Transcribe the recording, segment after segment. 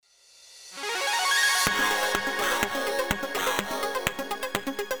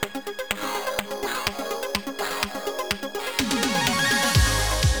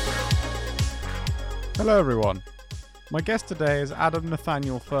Hello everyone. My guest today is Adam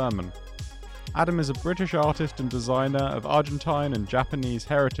Nathaniel Furman. Adam is a British artist and designer of Argentine and Japanese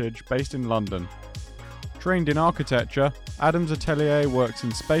heritage based in London. Trained in architecture, Adam's atelier works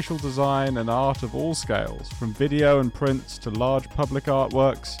in spatial design and art of all scales, from video and prints to large public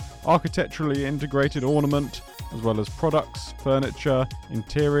artworks, architecturally integrated ornament, as well as products, furniture,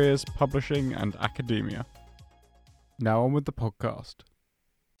 interiors, publishing and academia. Now on with the podcast.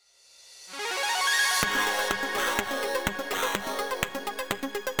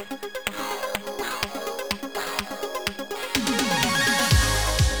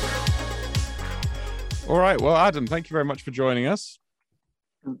 All right, well, Adam, thank you very much for joining us.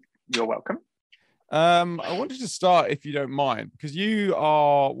 You're welcome. I wanted to start, if you don't mind, because you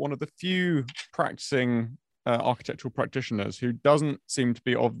are one of the few practicing architectural practitioners who doesn't seem to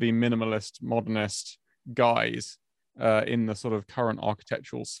be of the minimalist, modernist guise in the sort of current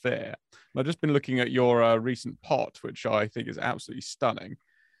architectural sphere. And I've just been looking at your recent pot, which I think is absolutely stunning.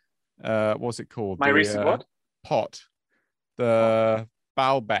 What's it called? Recent what? Pot. The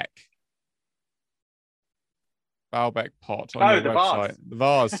Baalbek pot on your the website. vase. The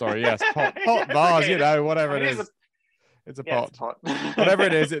vase, sorry, yes. Pot vase, you know, whatever it is. It's a pot. Whatever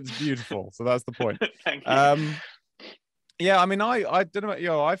it is, it's beautiful. So that's the point. Thank you. Yeah, I mean, I don't know, you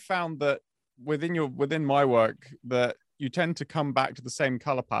know, I found that within my work that you tend to come back to the same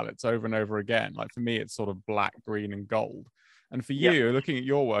color palettes over and over again. Like for me, it's sort of black, green, and gold. And for you, looking at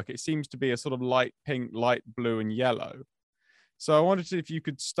your work, it seems to be a sort of light pink, light blue, and yellow. So I wanted to, if you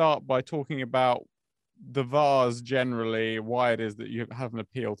could start by talking about the vase generally, why it is that you have an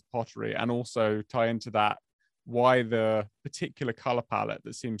appeal to pottery, and also tie into that why the particular color palette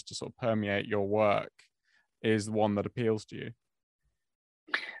that seems to sort of permeate your work is the one that appeals to you.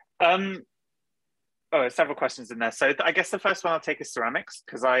 Several questions in there. So I guess the first one I'll take is ceramics,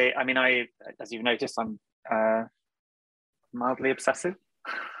 because I as you've noticed, I'm mildly obsessive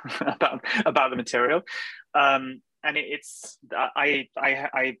about the material. And I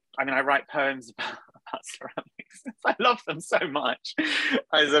write poems about ceramics. I love them so much.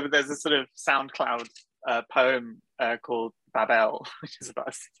 There's a sort of SoundCloud poem called Babel, which is about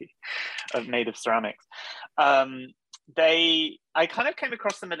a city made of ceramics. I kind of came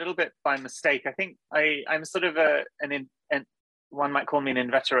across them a little bit by mistake. I think I'm sort of one might call me an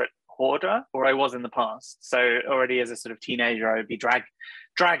inveterate hoarder, or I was in the past. So already as a sort of teenager, I would be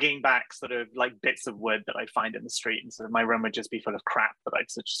dragging back sort of like bits of wood that I'd find in the street, and sort of my room would just be full of crap that I'd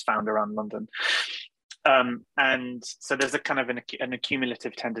just found around London. And so there's a kind of an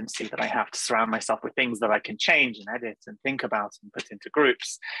accumulative tendency that I have to surround myself with things that I can change and edit and think about and put into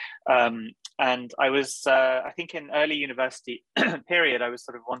groups. And I was, I think in early university period, I was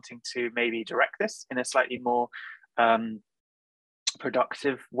sort of wanting to maybe direct this in a slightly more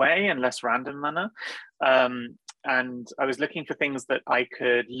productive way and less random manner. And I was looking for things that I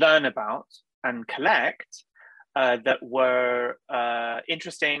could learn about and collect that were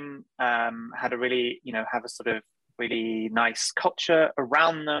interesting, had a really, have a sort of really nice culture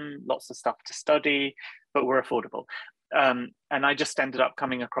around them, lots of stuff to study, but were affordable. And I just ended up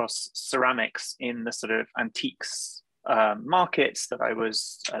coming across ceramics in the sort of antiques markets that I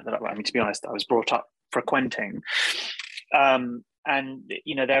was, to be honest, I was brought up frequenting. And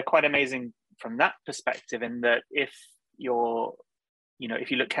they're quite amazing from that perspective, in that if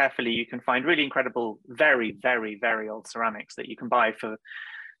you look carefully, you can find really incredible, very, very, very old ceramics that you can buy for,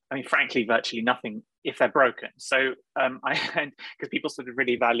 frankly, virtually nothing if they're broken. So because people sort of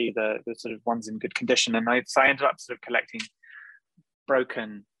really value the sort of ones in good condition, so I ended up sort of collecting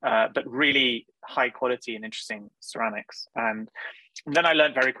broken but really high quality and interesting ceramics. And then I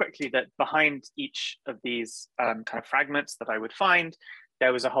learned very quickly that behind each of these kind of fragments that I would find,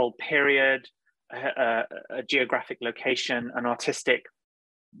 there was a whole period, a geographic location, an artistic,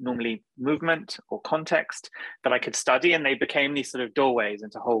 normally movement or context that I could study, and they became these sort of doorways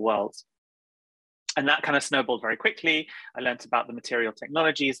into whole worlds. And that kind of snowballed very quickly. I learned about the material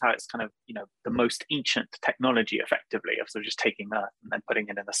technologies, how it's kind of, the most ancient technology effectively of sort of just taking Earth and then putting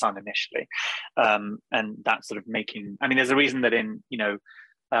it in the sun initially. And that sort of making, there's a reason that in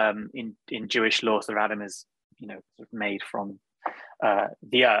Jewish law, sort of Adam is, sort of made from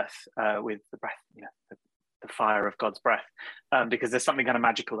the earth with the breath, the fire of God's breath, because there's something kind of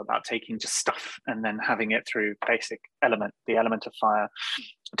magical about taking just stuff and then having it through the element of fire,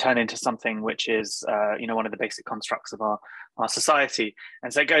 turn into something which is, one of the basic constructs of our society.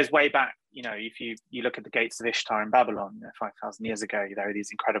 And so it goes way back. If you look at the gates of Ishtar in Babylon, 5,000 years ago, there are these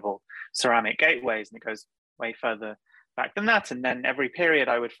incredible ceramic gateways, and it goes way further back than that. And then every period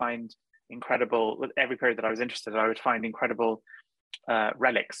I would find every period that I was interested, I would find incredible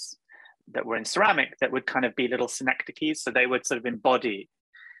relics that were in ceramic that would kind of be little synecdoches. So they would sort of embody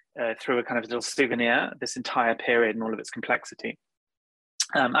through a kind of little souvenir this entire period and all of its complexity.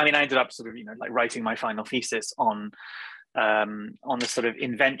 I mean, I ended up sort of, like writing my final thesis on the sort of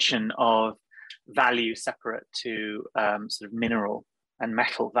invention of value separate to sort of mineral and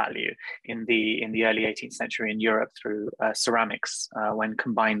metal value in the early 18th century in Europe through ceramics when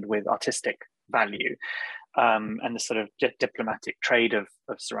combined with artistic value, and the sort of diplomatic trade of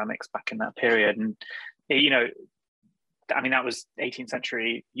ceramics back in that period. And I mean, that was 18th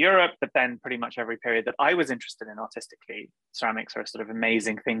century Europe, but then pretty much every period that I was interested in artistically, ceramics are a sort of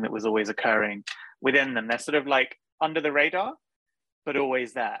amazing thing that was always occurring within them. They're sort of like under the radar, but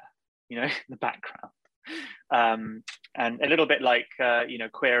always there, in the background. And a little bit like,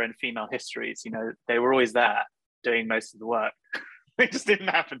 queer and female histories, they were always there doing most of the work. They just didn't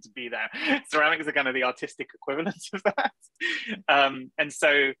happen to be there. Ceramics are kind of the artistic equivalent of that. And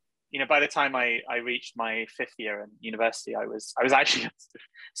so, by the time I reached my 5th year in university, I was actually a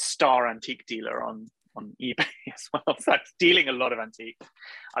star antique dealer on eBay as well. So I was dealing a lot of antiques.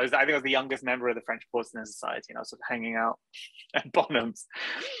 I think I was the youngest member of the French Porcelain Society, and I was sort of hanging out at Bonhams.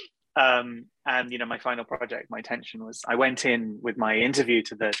 And my final project, my intention was, I went in with my interview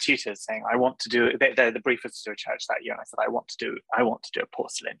to the tutors saying, I want to do, the brief was to do a church that year. And I said, I want to do a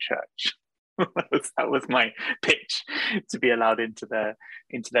porcelain church. that was my pitch to be allowed into their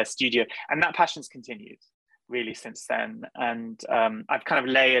studio, and that passion's continued really since then. And I've kind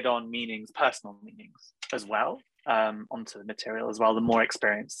of layered on personal meanings as well, onto the material as well, the more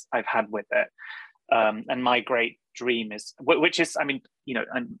experience I've had with it. And my great dream is, which is, I mean,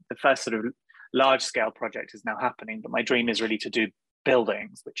 and the first sort of large scale project is now happening, but my dream is really to do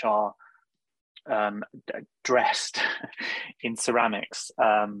buildings which are dressed in ceramics.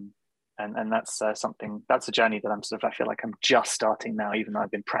 And that's that's a journey that I feel like I'm just starting now, even though I've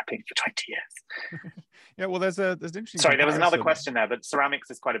been prepping for 20 years. Yeah, well, there's an interesting. Sorry, there was another question there, but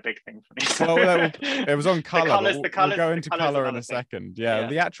ceramics is quite a big thing for me. So. Well, it was on color. We'll go into color in a second. Yeah,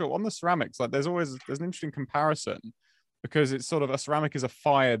 the actual on the ceramics, like there's an interesting comparison, because it's sort of, a ceramic is a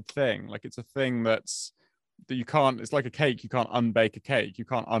fired thing. Like it's a thing that you can't. It's like a cake. You can't unbake a cake. You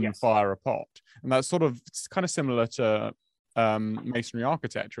can't unfire a pot, and that's it's kind of similar to masonry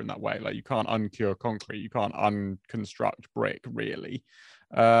architecture in that way. Like you can't uncure concrete, you can't unconstruct brick, really.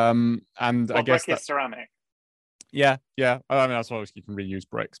 And I guess brick is ceramic. Yeah. I mean, that's why you can reuse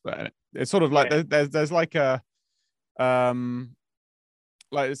bricks, but it's sort of like there's like a like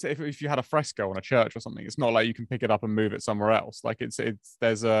if you had a fresco on a church or something, it's not like you can pick it up and move it somewhere else. Like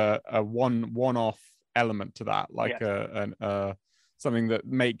there's a one-off element to that, like something that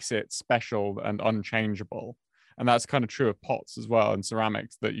makes it special and unchangeable. And that's kind of true of pots as well, and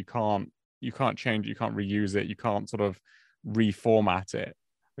ceramics, that you can't change it, you can't reuse it, you can't sort of reformat it,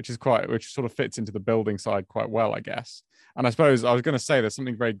 which sort of fits into the building side quite well, I guess. And I suppose I was going to say there's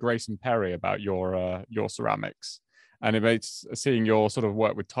something very Grayson Perry about your ceramics, and it makes seeing your sort of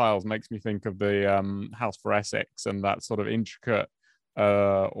work with tiles makes me think of the House for Essex and that sort of intricate,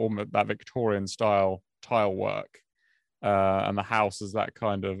 almost that Victorian style tile work, and the house as that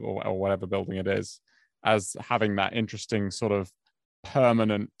kind of or whatever building it is, as having that interesting sort of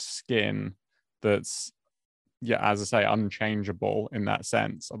permanent skin that's, as I say, unchangeable in that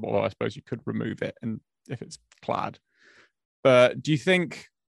sense. Although I suppose you could remove it and if it's clad. But do you think,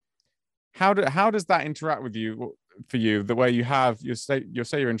 how does that interact with you, for you, the way you say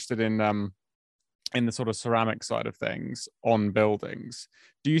you're interested in the sort of ceramic side of things on buildings?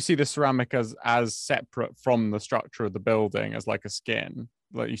 Do you see the ceramic as separate from the structure of the building, as like a skin,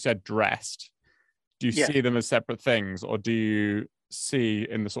 like you said, dressed? Do you see them as separate things, or do you see,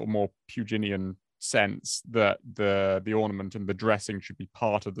 in the sort of more Puginian sense, that the ornament and the dressing should be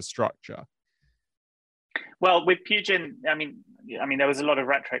part of the structure? Well, with Pugin, I mean, there was a lot of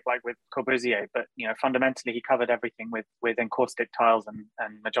rhetoric, like with Corbusier, but fundamentally he covered everything with encaustic tiles and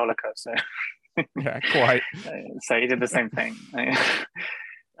majolica. So yeah, quite. So he did the same thing.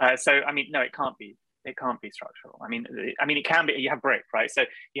 So I mean, no, it can't be structural. I mean, it can be. You have brick, right? So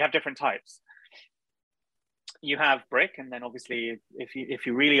you have different types. You have brick, and then obviously, if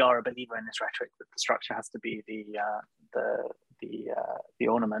you really are a believer in this rhetoric that the structure has to be the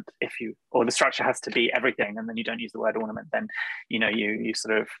ornament, or the structure has to be everything, and then you don't use the word ornament, then you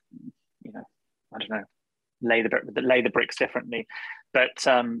sort of I don't know, lay the bricks differently. But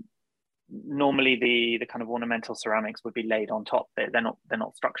normally the kind of ornamental ceramics would be laid on top. They're not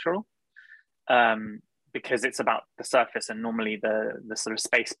structural, because it's about the surface, and normally the sort of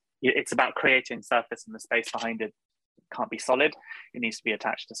space. It's about creating surface, and the space behind it can't be solid. It needs to be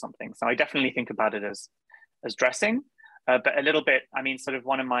attached to something. So I definitely think about it as dressing, but a little bit. I mean, sort of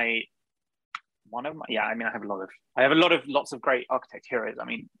one of my one of my, yeah, I mean, I have a lot of lots of great architect heroes. I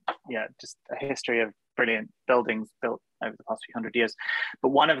mean, yeah, just a history of brilliant buildings built over the past few hundred years. But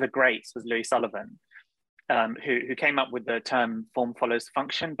one of the greats was Louis Sullivan, who came up with the term form follows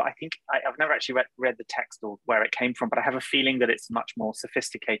function. But I think I've never actually read the text or where it came from, but I have a feeling that it's much more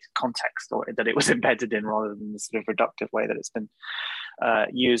sophisticated context, or that it was embedded in, rather than the sort of reductive way that it's been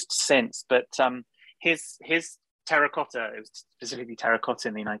used since. But his terracotta, it was specifically terracotta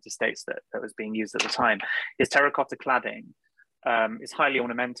in the United States that was being used at the time. His terracotta cladding is highly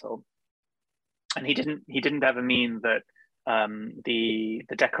ornamental, and he didn't ever mean that the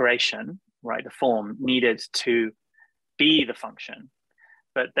decoration, right, the form, needed to be the function,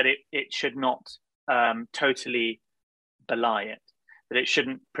 but that it should not totally belie it, that it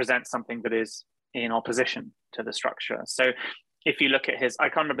shouldn't present something that is in opposition to the structure. So if you look at his, I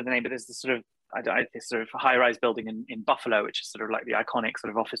can't remember the name, but there's this sort of this sort of high-rise building in Buffalo, which is sort of like the iconic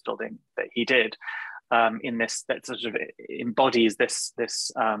sort of office building that he did, in this, that sort of embodies this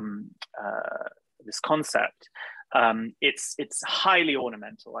concept. It's highly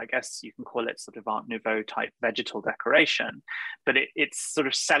ornamental. I guess you can call it sort of Art Nouveau type vegetal decoration, but it's sort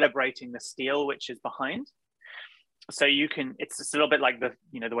of celebrating the steel which is behind. So you can, it's a little bit like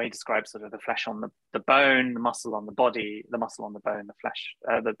the way he describes sort of the flesh on the bone, the muscle on the body, the muscle on the bone, the flesh,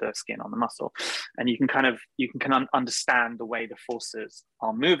 the skin on the muscle, and you can understand the way the forces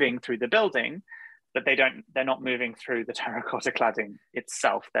are moving through the building, but they're not moving through the terracotta cladding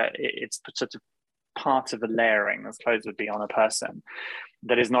itself. It's sort of part of a layering, as clothes would be on a person,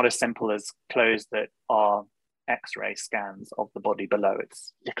 that is not as simple as clothes that are X-ray scans of the body below.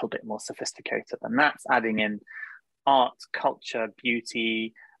 It's a little bit more sophisticated, and that's adding in art, culture,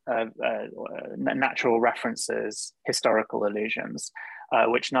 beauty, natural references, historical allusions,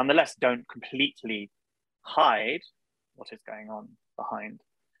 which nonetheless don't completely hide what is going on behind.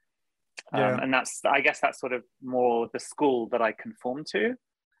 And I guess that's sort of more the school that I conform to.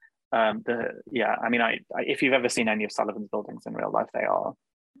 I mean, if you've ever seen any of Sullivan's buildings in real life, they are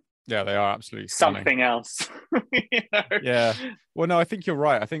absolutely stunning. Something else. Yeah. Well, no, I think you're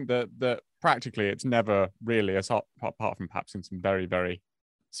right. I think that practically it's never really, apart from perhaps in some very, very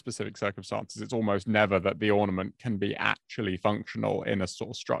specific circumstances, it's almost never that the ornament can be actually functional in a sort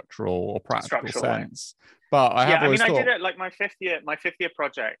of structural or practical sense. Way. But I did it like my fifth year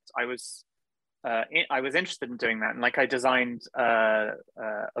project. I was interested in doing that, and like I designed a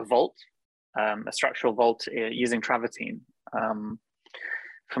vault, a structural vault using travertine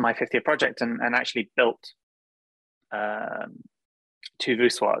for my fifth year project, and actually built two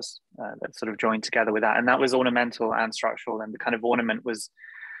voussoirs that sort of joined together with that, and that was ornamental and structural, and the kind of ornament was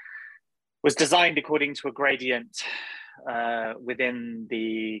designed according to a gradient within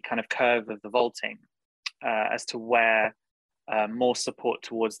the kind of curve of the vaulting, as to where more support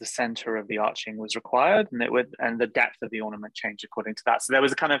towards the center of the arching was required, and the depth of the ornament changed according to that. So there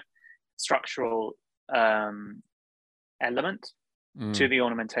was a kind of structural element to the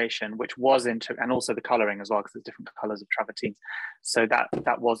ornamentation, which was and also the coloring as well, because there's different colors of travertines. So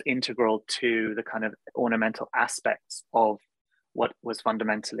that was integral to the kind of ornamental aspects of what was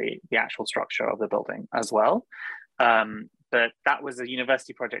fundamentally the actual structure of the building as well. But that was a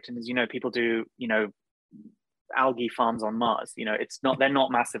university project, and as you know, people do algae farms on Mars. They're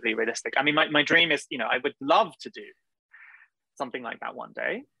not massively realistic. I mean, my dream is, I would love to do something like that one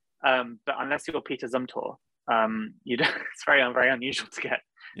day, but unless you're Peter Zumthor, it's very, very unusual to get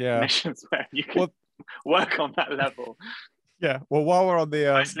missions where you can work on that level. Yeah. Well, while we're on the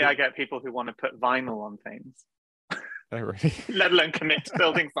mostly I get people who want to put vinyl on things. Oh, really? Let alone commit to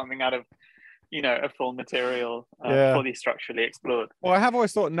building something out of a full material, fully structurally explored. Well, I have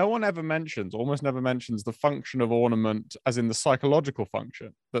always thought almost never mentions the function of ornament, as in the psychological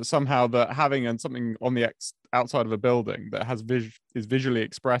function, that somehow that having something on the outside of a building that is visually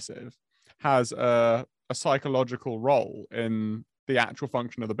expressive has a psychological role in the actual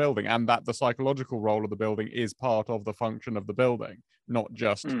function of the building, and that the psychological role of the building is part of the function of the building, not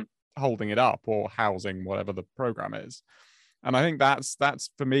just holding it up or housing whatever the program is. And I think that's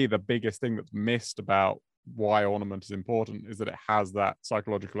for me the biggest thing that's missed about why ornament is important, is that it has that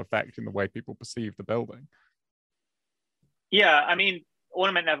psychological effect in the way people perceive the building. Yeah, I mean,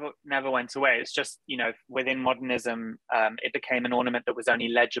 ornament never went away. It's just, within modernism, it became an ornament that was only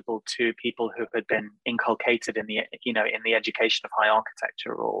legible to people who had been inculcated in the education of high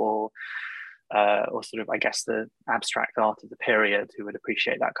architecture or sort of, I guess, the abstract art of the period, who would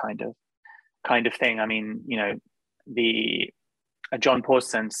appreciate that kind of thing. I mean, a John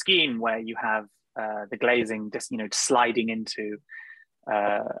Pawson scheme where you have the glazing just sliding into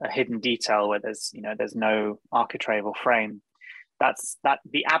a hidden detail where there's no architrave or frame.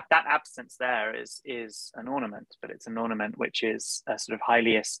 that absence there is an ornament, but it's an ornament which is a sort of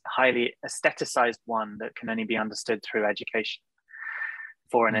highly aestheticized one that can only be understood through education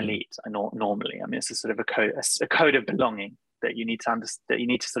for an elite. Normally, I mean, it's a sort of a code of belonging that you need to understand, that you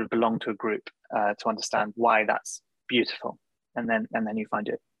need to sort of belong to a group to understand why that's beautiful, and then you find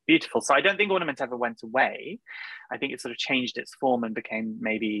it beautiful. So I don't think ornament ever went away. I think it sort of changed its form and became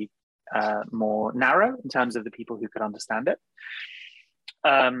maybe more narrow in terms of the people who could understand it.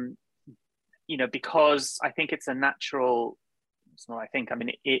 You know, because I think it's a natural, it's not I think, I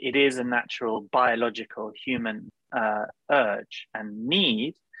mean, it is a natural biological human urge and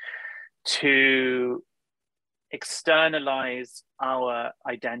need to externalize our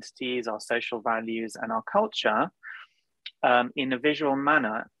identities, our social values, and our culture in a visual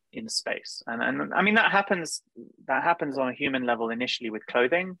manner in space. And I mean, that happens on a human level initially with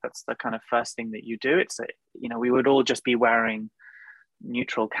clothing. That's the kind of first thing that you do. It's a, you know, we would all just be wearing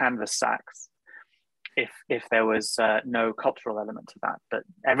neutral canvas sacks if there was no cultural element to that, but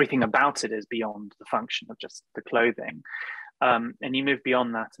everything about it is beyond the function of just the clothing. And you move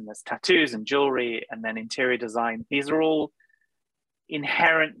beyond that, and there's tattoos and jewelry, and then interior design. These are all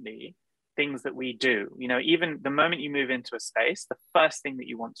inherently things that we do. You know, even the moment you move into a space, the first thing that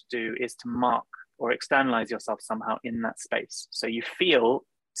you want to do is to mark or externalize yourself somehow in that space, so you feel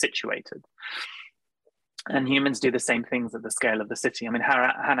situated. And humans do the same things at the scale of the city. I mean,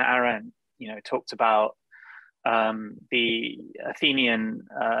 Hannah Arendt, you know, talked about the Athenian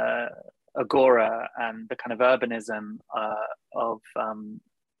agora and the kind of urbanism of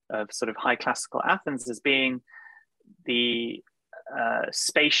sort of high classical Athens as being the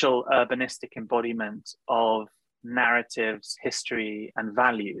spatial urbanistic embodiment of narratives, history, and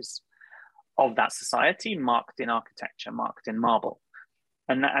values of that society, marked in architecture, marked in marble.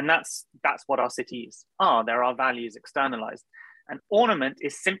 And that's what our cities are. There are values externalized. And ornament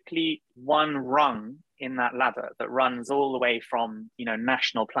is simply one rung in that ladder that runs all the way from, you know,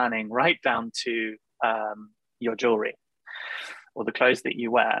 national planning right down to your jewelry or the clothes that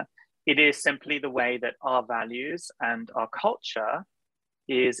you wear. It is simply the way that our values and our culture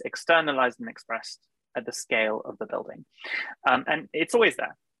is externalized and expressed at the scale of the building. And it's always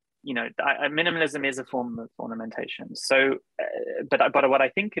there. You know, minimalism is a form of ornamentation. So, but what I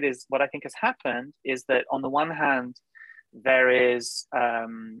think has happened is that on the one hand, there is,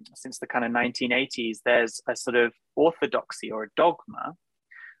 since the kind of 1980s, there's a sort of orthodoxy or a dogma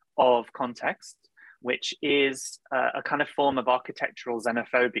of context, which is a kind of form of architectural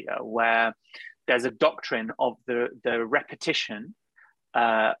xenophobia, where there's a doctrine of the repetition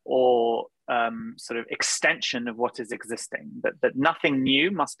or sort of extension of what is existing, that nothing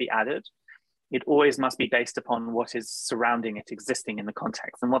new must be added. It always must be based upon what is surrounding it, existing in the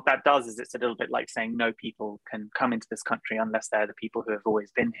context. And what that does is it's a little bit like saying no people can come into this country unless they're the people who have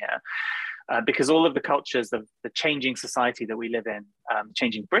always been here. Because all of the cultures of the changing society that we live in,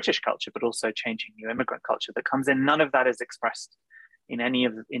 changing British culture, but also changing new immigrant culture that comes in, none of that is expressed in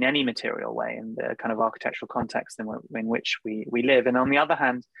any material way in the kind of architectural context in which we live. And on the other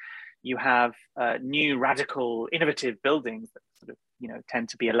hand, you have new, radical, innovative buildings that sort of, you know, tend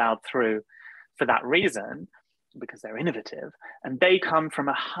to be allowed through for that reason, because they're innovative, and they come from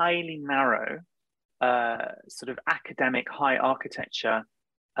a highly narrow sort of academic high architecture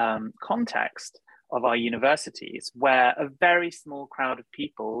context of our universities, where a very small crowd of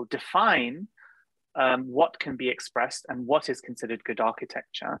people define what can be expressed and what is considered good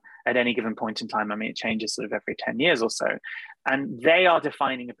architecture at any given point in time. I mean, it changes sort of every 10 years or so. And they are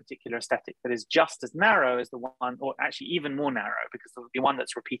defining a particular aesthetic that is just as narrow as the one, or actually even more narrow, because the one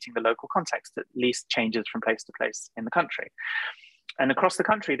that's repeating the local context at least changes from place to place in the country. And across the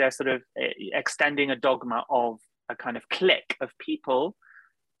country, they're sort of extending a dogma of a kind of clique of people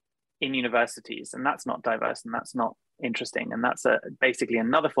in universities. And that's not diverse, and that's not interesting. And that's basically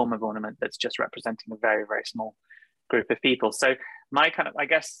another form of ornament that's just representing a very, very small group of people. So my kind of, I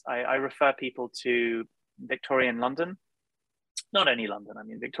guess I refer people to Victorian London, not only London, I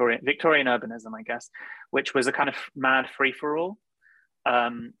mean, Victorian urbanism, I guess, which was a kind of mad free-for-all.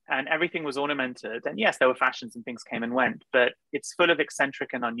 And everything was ornamented. And yes, there were fashions and things came and went, but it's full of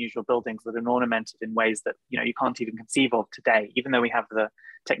eccentric and unusual buildings that are ornamented in ways that, you know, you can't even conceive of today, even though we have the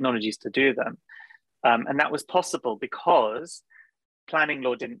technologies to do them. And that was possible because planning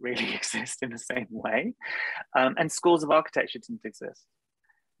law didn't really exist in the same way. And schools of architecture didn't exist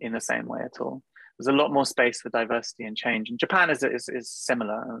in the same way at all. There's a lot more space for diversity and change. And Japan is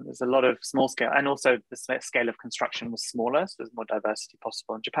similar. There's a lot of small scale, and also the scale of construction was smaller, so there's more diversity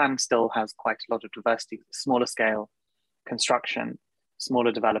possible. And Japan still has quite a lot of diversity, smaller scale construction,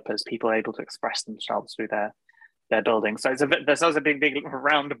 smaller developers, people able to express themselves through their their buildings. So there's also a big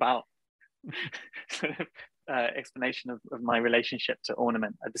roundabout sort of explanation of my relationship to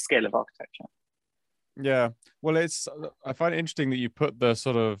ornament at the scale of architecture. Yeah, well, I find it interesting that you put the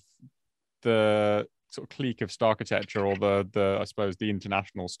sort of clique of architecture, or the I suppose the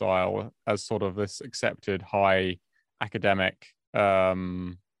international style, as sort of this accepted high academic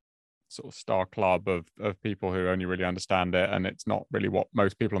sort of star club of people who only really understand it, and it's not really what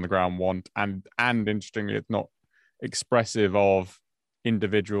most people on the ground want, and interestingly, it's not expressive of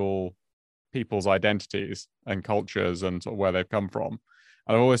individual people's identities and cultures and sort of where they've come from.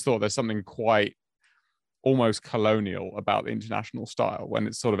 And I've always thought there's something quite almost colonial about the international style when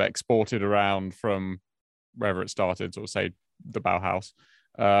it's sort of exported around from wherever it started, sort of say the Bauhaus,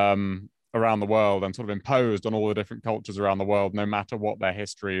 around the world, and sort of imposed on all the different cultures around the world, no matter what their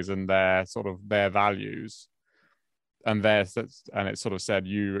histories and their values. And it's sort of said,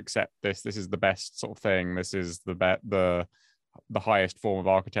 you accept this is the best sort of thing, this is the highest form of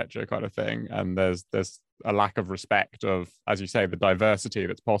architecture kind of thing. And there's a lack of respect of, as you say, the diversity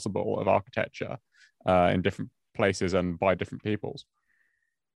that's possible of architecture in different places and by different peoples.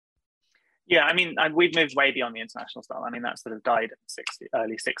 Yeah, I mean, we've moved way beyond the international style. I mean, that sort of died in the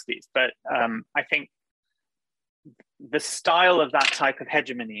early 60s. But I think the style of that type of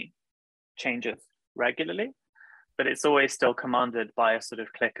hegemony changes regularly, but it's always still commanded by a sort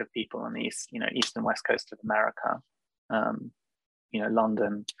of clique of people on the east and west coast of America,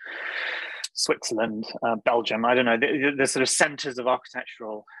 London, Switzerland, Belgium. I don't know, the sort of centers of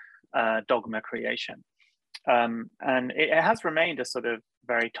architectural dogma creation. And it has remained a sort of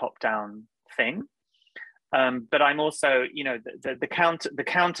very top-down thing. But I'm also, the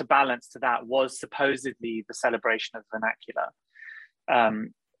counterbalance to that was supposedly the celebration of vernacular,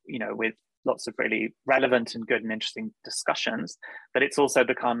 with lots of really relevant and good and interesting discussions. But it's also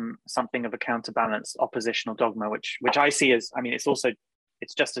become something of a counterbalance, oppositional dogma, which I see as, I mean,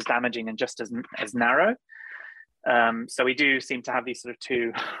 it's just as damaging and just as narrow. So we do seem to have these sort of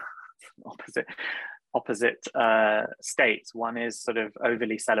two opposite states. One is sort of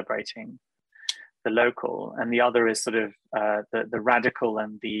overly celebrating the local, and the other is sort of the radical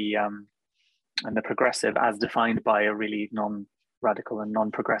and the progressive, as defined by a really non-radical and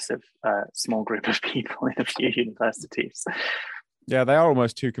non-progressive small group of people in a few universities. Yeah, they are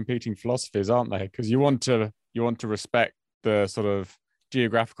almost two competing philosophies, aren't they? Because you want to respect the sort of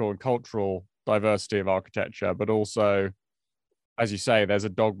geographical and cultural diversity of architecture, but also, as you say, there's a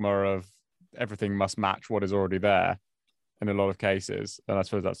dogma of everything must match what is already there in a lot of cases. And I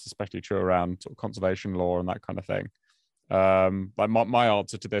suppose that's especially true around sort of conservation law and that kind of thing. Like my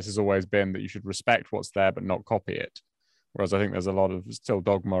answer to this has always been that you should respect what's there, but not copy it. Whereas I think there's a lot of still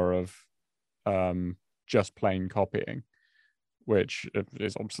dogma of just plain copying, which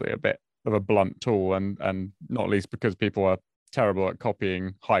is obviously a bit of a blunt tool, and not least because people are terrible at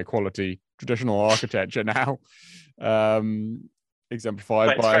copying high quality traditional architecture now. Exemplified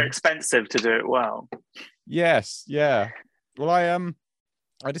but it's very expensive to do it well. Yes, yeah. Well,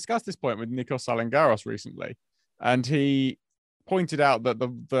 I discussed this point with Nikos Salangaros recently, and he pointed out that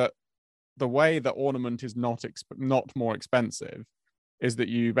the way that ornament is not more expensive is that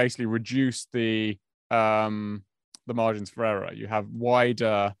you basically reduce the margins for error. You have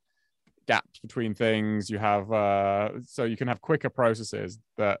wider gaps between things. You have so you can have quicker processes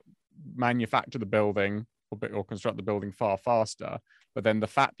that manufacture the building or construct the building far faster. But then the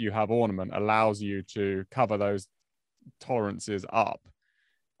fact you have ornament allows you to cover those tolerances up,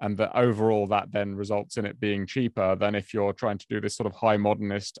 and that overall that then results in it being cheaper than if you're trying to do this sort of high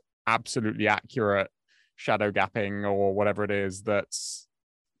modernist, absolutely accurate shadow gapping or whatever it is that's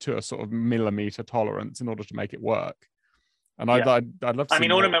to a sort of millimeter tolerance in order to make it work. And I'd love to. I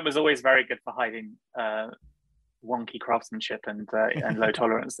mean, ornament was always very good for hiding wonky craftsmanship and low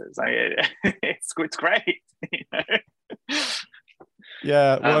tolerances. It's great.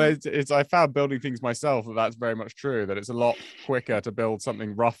 Yeah, well, it's I found building things myself that's very much true, that it's a lot quicker to build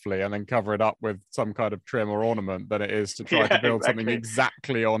something roughly and then cover it up with some kind of trim or ornament than it is to try to build something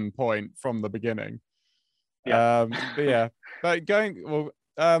exactly on point from the beginning. But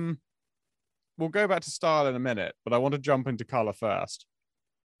we'll go back to style in a minute, but I want to jump into color first,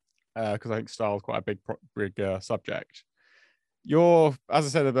 because I think style is quite a big subject. As I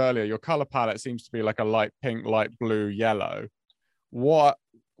said earlier, your color palette seems to be like a light pink, light blue, yellow. What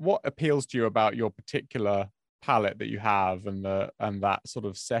appeals to you about your particular palette that you have and that sort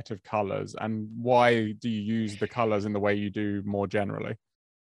of set of colors, and why do you use the colors in the way you do more generally?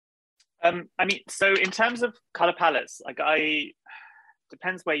 I mean, so in terms of color palettes,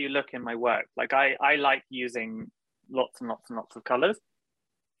 depends where you look in my work. Like I like using lots and lots and lots of colors.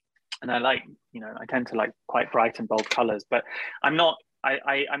 and I like, I tend to like quite bright and bold colors, but I'm not,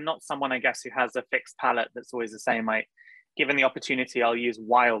 I'm not someone, I guess, who has a fixed palette that's always the same. Given the opportunity, I'll use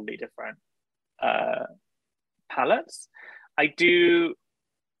wildly different palettes. I do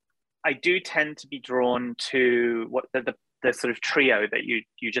tend to be drawn to what the sort of trio that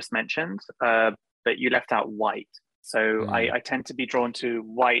you just mentioned, but you left out white. So I tend to be drawn to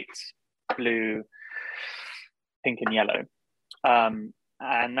white, blue, pink, and yellow.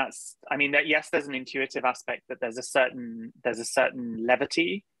 And that's, I mean, that yes, there's an intuitive aspect, that there's a certain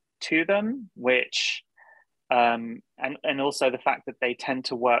levity to them, which and also the fact that they tend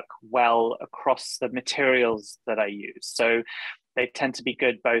to work well across the materials that I use. So they tend to be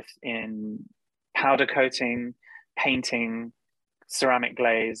good both in powder coating, painting, ceramic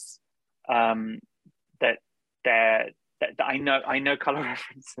glaze. That I know color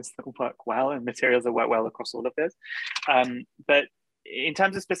references that work well, and materials that work well across all of this. But in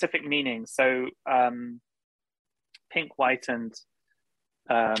terms of specific meaning, so pink, white, and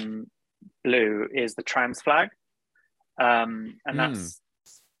blue is the trans flag, and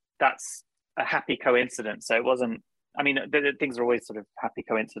that's a happy coincidence. So it wasn't. I mean, the things are always sort of happy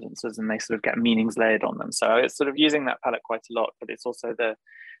coincidences, and they sort of get meanings layered on them. So it's sort of using that palette quite a lot. But it's also the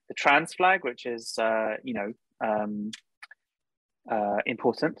trans flag, which is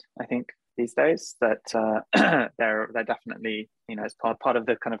important, I think, these days. That they're definitely, as part of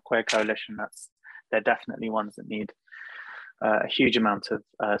the kind of queer coalition, they're definitely ones that need a huge amount of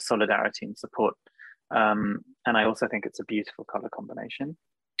solidarity and support. And I also think it's a beautiful color combination.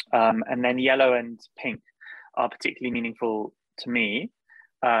 And then yellow and pink are particularly meaningful to me,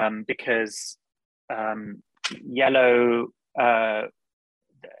 because yellow, and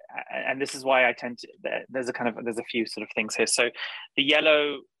this is why I tend to, there's a few sort of things here. So the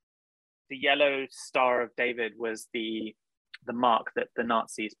yellow Star of David was the mark that the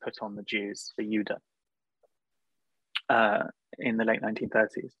Nazis put on the Jews for Juda in the late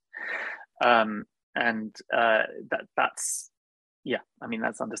 1930s. That's, yeah, I mean,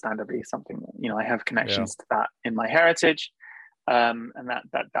 that's understandably something, I have connections to that in my heritage. And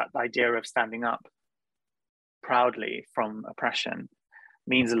that idea of standing up proudly from oppression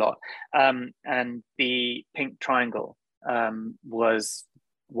means a lot. And the pink triangle was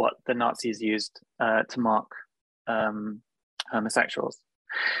what the Nazis used to mark homosexuals.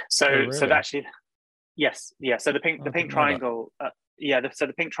 So, really? so actually, yes, yeah. So the pink triangle, so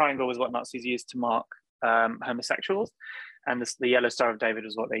the pink triangle was what Nazis used to mark homosexuals, and the yellow Star of David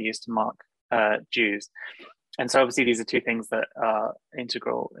was what they used to mark Jews. And so obviously these are two things that are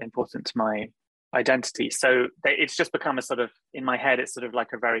important to my identity. So it's just become a sort of, in my head, it's sort of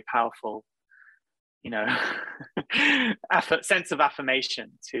like a very powerful, sense of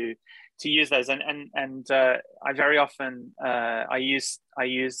affirmation to use those. And I very often I use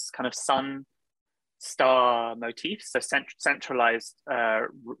kind of sun star motifs, so centralized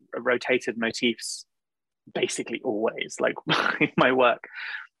rotated motifs, basically always, like in my work.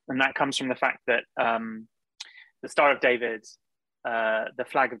 And that comes from the fact that the Star of David, the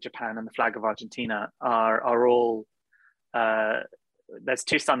flag of Japan, and the flag of Argentina are all, there's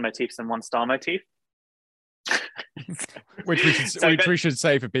two sun motifs and one star motif. Which we should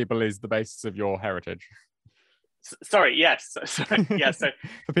say for people is the basis of your heritage. Sorry, yes. So for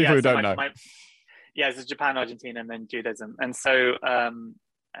people who don't know. It's Japan, Argentina, and then Judaism. And so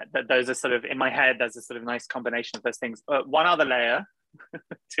those are sort of, in my head, there's a sort of nice combination of those things. One other layer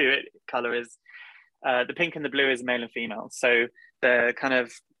to it, color, is the pink and the blue is male and female. So the kind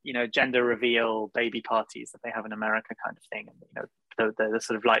of, gender reveal baby parties that they have in America kind of thing. And, the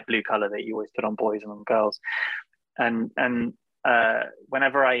sort of light blue color that you always put on boys and on girls. And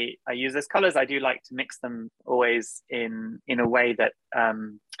whenever I use those colors, I do like to mix them always in a way that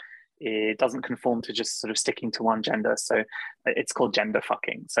it doesn't conform to just sort of sticking to one gender. So it's called gender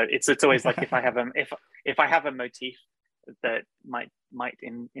fucking. So it's always like, if I have a motif that might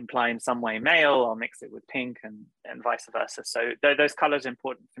imply in some way male, I'll mix it with pink, and vice versa. So those colors are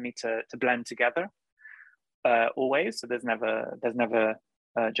important for me to blend together always. So there's never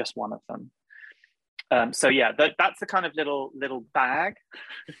just one of them. So yeah, that's the kind of little bag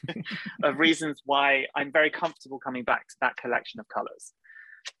of reasons why I'm very comfortable coming back to that collection of colors.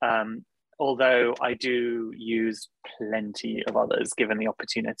 Although I do use plenty of others given the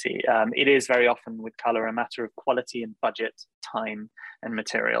opportunity. It is very often with color a matter of quality and budget, time and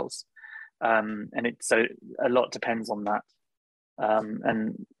materials. And so a lot depends on that.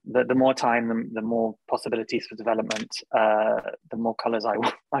 And the more time, the more possibilities for development, the more colors I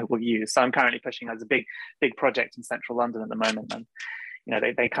will use. So I'm currently pushing as a big project in central London at the moment. And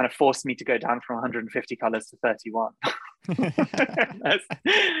they kind of forced me to go down from 150 colors to 31. That's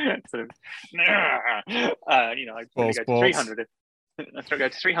sort of, I'd probably go to 300 I'd go to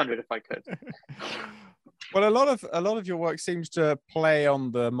 300 if I could. Well, a lot of your work seems to play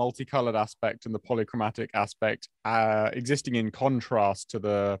on the multicolored aspect and the polychromatic aspect, existing in contrast to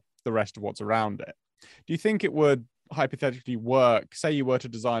the rest of what's around it. Do you think it would hypothetically work? Say you were to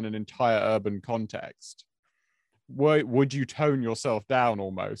design an entire urban context, would you tone yourself down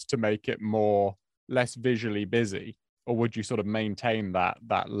almost to make it less visually busy, or would you sort of maintain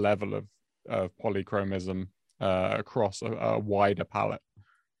that level of polychromism across a wider palette?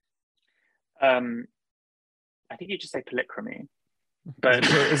 I think you just say polychromy, but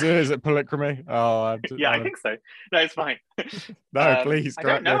is it polychromy? Oh, yeah, I think so. No, it's fine. No, please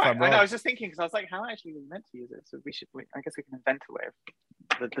correct me if I'm wrong. I was just thinking, because I was like, how actually we meant to use it? So I guess we can invent a way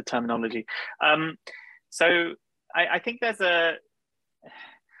of the terminology. So I think there's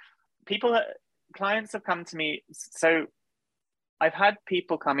clients have come to me. So I've had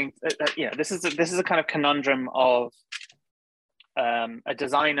people coming. This is a kind of conundrum of a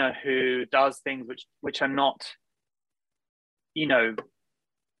designer who does things which are not,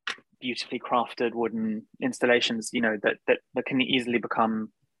 beautifully crafted wooden installations, that can easily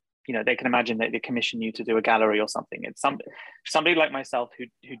become, they can imagine that they commission you to do a gallery or something. It's somebody like myself who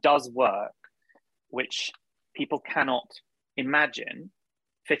does work which people cannot imagine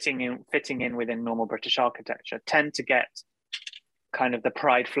fitting in within normal British architecture, tend to get kind of the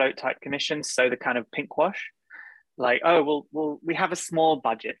pride float type commissions. So the kind of pink wash, like, oh, we have a small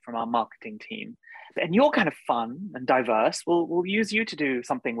budget from our marketing team, and you're kind of fun and diverse. We'll use you to do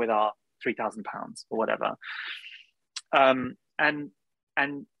something with our £3,000 or whatever. And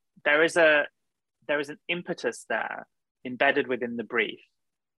there is an impetus there embedded within the brief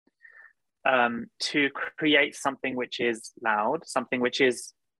to create something which is loud, something which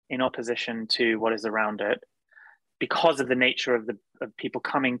is in opposition to what is around it, because of the nature of people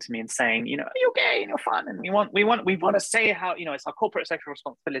coming to me and saying, you're gay and you're fun, and we want to say how, it's our corporate social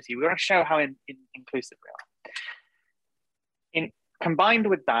responsibility. We want to show how inclusive we are. Combined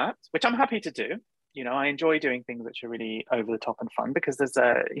with that, which I'm happy to do, I enjoy doing things which are really over the top and fun, because there's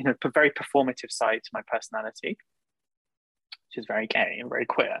a very performative side to my personality, which is very gay and very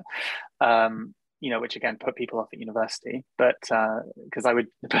queer. Which again put people off at university, but because I would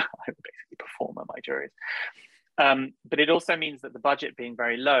basically perform at my juries. But it also means that the budget being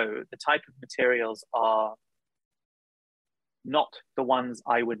very low, the type of materials are not the ones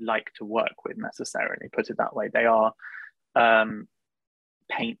I would like to work with necessarily, put it that way. They are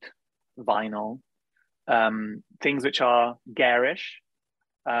paint, vinyl, things which are garish,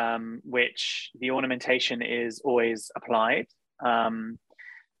 which the ornamentation is always applied.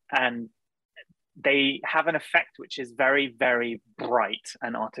 And they have an effect which is very, very bright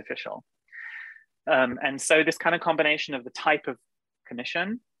and artificial. And so this kind of combination of the type of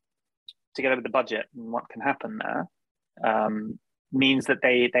commission together with the budget and what can happen there means that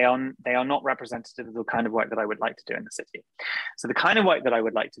they are not representative of the kind of work that I would like to do in the city. So the kind of work that I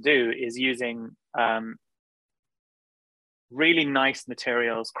would like to do is using really nice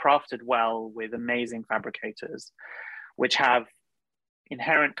materials crafted well with amazing fabricators, which have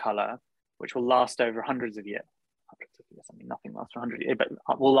inherent color, which will last over hundreds of years. I mean, nothing lasts for 100 years,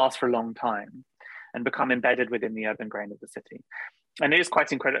 but will last for a long time and become embedded within the urban grain of the city. And it is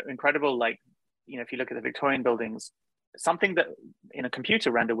quite incredible. Like, if you look at the Victorian buildings, something that in a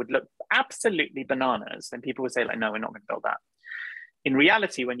computer render would look absolutely bananas, and people would say like, no, we're not going to build that. In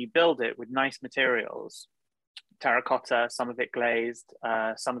reality, when you build it with nice materials, terracotta, some of it glazed,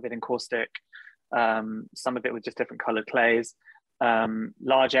 some of it encaustic, some of it with just different colored clays,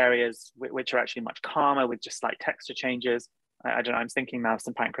 large areas which are actually much calmer with just slight texture changes. I don't know, I'm thinking now of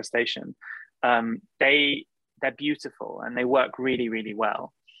St. Pancras Station. They're beautiful and they work really, really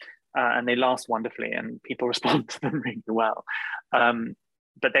well. And they last wonderfully and people respond to them really well.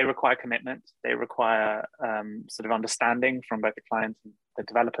 But they require commitment. They require sort of understanding from both the clients, and the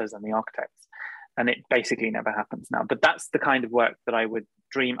developers and the architects. And it basically never happens now. But that's the kind of work that I would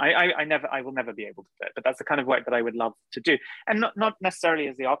dream. I will never be able to do it, but that's the kind of work that I would love to do. And not necessarily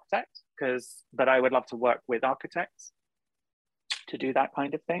as the architect, but I would love to work with architects to do that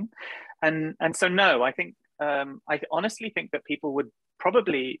kind of thing. And so no, I think I honestly think that people would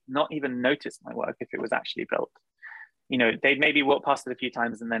probably not even notice my work if it was actually built. They'd maybe walk past it a few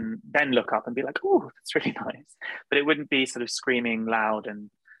times and then look up and be like, oh, that's really nice. But it wouldn't be sort of screaming loud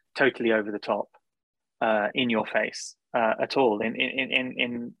and totally over the top in your face at all.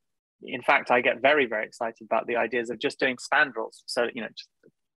 In fact, I get very, very excited about the ideas of just doing spandrels. So, just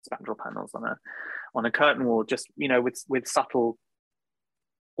spandrel panels on a curtain wall, just, with subtle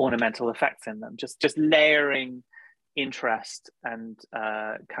ornamental effects in them, just layering interest and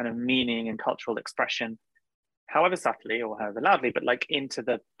kind of meaning and cultural expression, however subtly or however loudly, but like into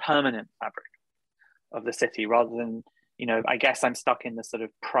the permanent fabric of the city, rather than, you know, I guess I'm stuck in the sort of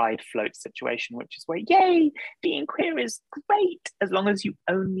pride float situation, which is where, yay, being queer is great as long as you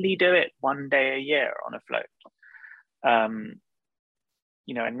only do it one day a year on a float.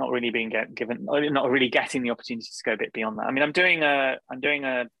 You know, and not really being not really getting the opportunity to go a bit beyond that. I mean, I'm doing a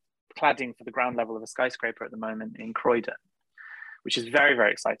cladding for the ground level of a skyscraper at the moment in Croydon, which is very,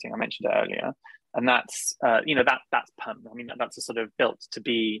 very exciting. I mentioned it earlier, and that's you know, that's permanent. I mean, that's a sort of built to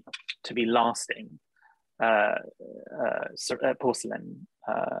be lasting porcelain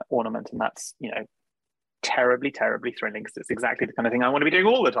ornament, and that's, you know, terribly, terribly thrilling, because it's exactly the kind of thing I want to be doing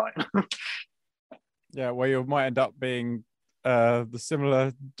all the time. Yeah, well, you might end up being doing the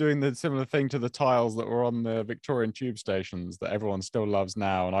similar thing to the tiles that were on the Victorian tube stations that everyone still loves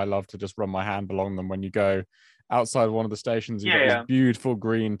now, and I love to just run my hand along them. When you go outside one of the stations, you've got this beautiful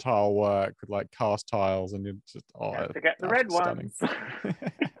green tile work with like cast tiles, and you just forget the red stunning. ones.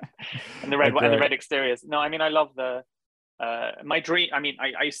 and the red exteriors. No, I mean, I love the my dream. I mean,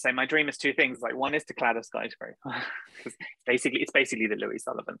 I used to say my dream is two things. Like, one is to clad a skyscraper. it's basically the Louis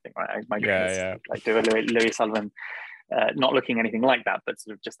Sullivan thing, right? My dream is like do a Louis Sullivan. Not looking anything like that, but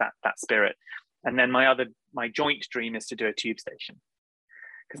sort of just that spirit. And then my joint dream is to do a tube station,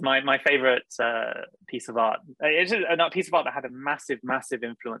 because my favorite piece of art, it's a piece of art that had a massive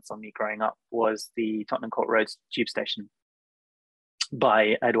influence on me growing up, was the Tottenham Court Road tube station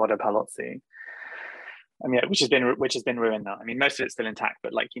by Edoardo Palozzi. I mean, which has been ruined now. I mean, most of it's still intact,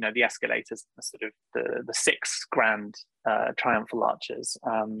 but like, you know, the escalators, the sort of the 6 grand triumphal arches,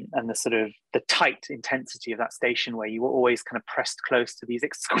 and the sort of the tight intensity of that station, where you were always kind of pressed close to these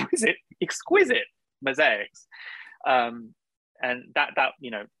exquisite mosaics, and that you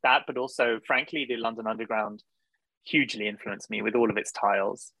know, that, but also, frankly, the London Underground hugely influenced me with all of its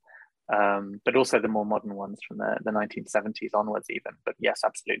tiles. But also the more modern ones from the 1970s onwards even. But yes,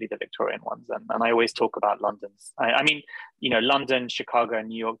 absolutely the Victorian ones. And I always talk about London's. I mean, you know, London, Chicago, and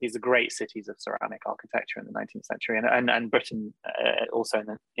New York, these are great cities of ceramic architecture in the 19th century, and Britain also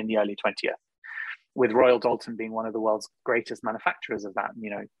in the early 20th, with Royal Doulton being one of the world's greatest manufacturers of that, you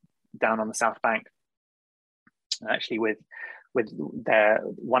know, down on the South Bank. Actually, with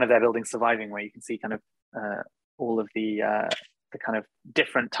one of their buildings surviving, where you can see kind of all of the kind of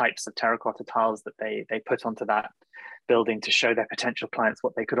different types of terracotta tiles that they put onto that building to show their potential clients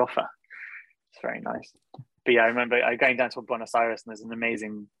what they could offer. It's very nice. But yeah, I remember going down to Buenos Aires, and there's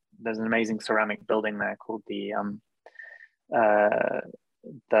an amazing ceramic building there called the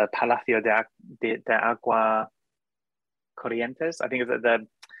Palacio de Agua Corrientes. I think it's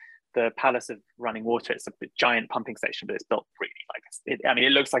the Palace of Running Water. It's a giant pumping station, but it's built really like I mean,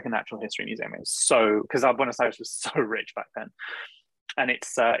 it looks like a natural history museum. It's so, because our Buenos Aires was so rich back then, and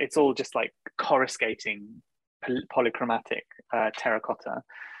it's all just like coruscating polychromatic terracotta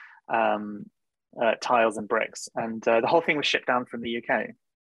tiles and bricks, and the whole thing was shipped down from the UK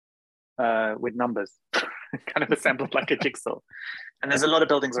with numbers, kind of assembled like a jigsaw. And there's a lot of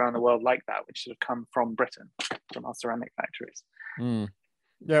buildings around the world like that, which have come from Britain, from our ceramic factories. Mm.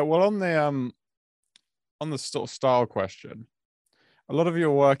 Yeah, well, on the sort of style question, a lot of your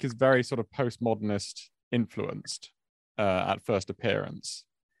work is very sort of postmodernist influenced at first appearance.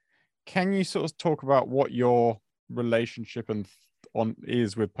 Can you sort of talk about what your relationship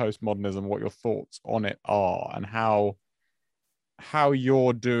is with postmodernism, what your thoughts on it are, and how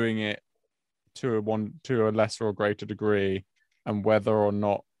you're doing it to a lesser or greater degree, and whether or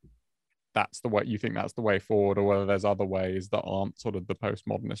not that's the way you think that's the way forward, or whether there's other ways that aren't sort of the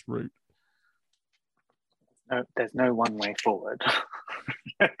postmodernist route? No, there's no one way forward.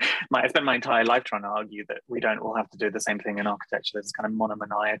 I spent my entire life trying to argue that we don't all have to do the same thing in architecture. There's kind of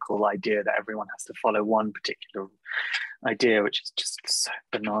monomaniacal idea that everyone has to follow one particular idea, which is just so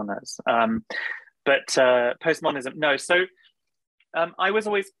bananas. But postmodernism, no. So I was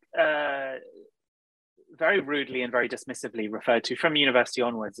always very rudely and very dismissively referred to from university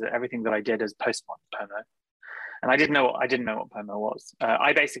onwards, everything that I did as postmodern POMO, and I didn't know what POMO was.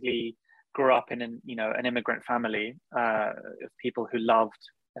 I basically grew up in an immigrant family of people who loved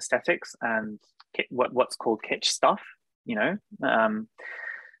aesthetics and what's called kitsch stuff,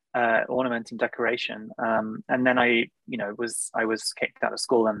 ornament and decoration. And then I was kicked out of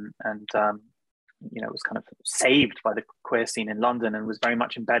school and was kind of saved by the queer scene in London, and was very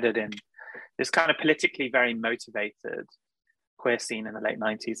much embedded in this kind of politically very motivated queer scene in the late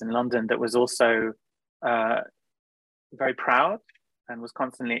 90s in London that was also very proud and was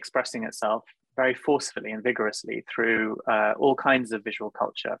constantly expressing itself very forcefully and vigorously through all kinds of visual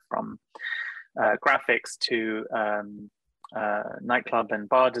culture, from graphics to nightclub and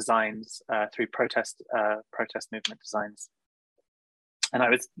bar designs through protest movement designs. And I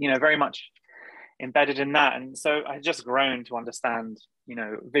was, very much embedded in that. And so I just grown to understand,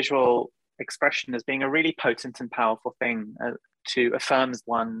 visual expression as being a really potent and powerful thing to affirm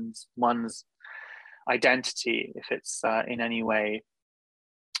one's identity if it's in any way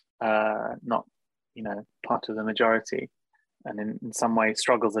not, part of the majority, and in some way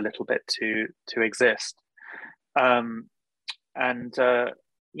struggles a little bit to exist.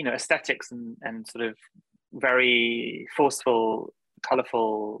 Aesthetics and sort of very forceful,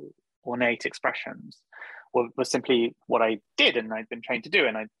 colorful, ornate expressions were simply what I did and I'd been trained to do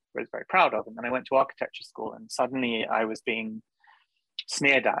and I was very proud of. And then I went to architecture school and suddenly I was being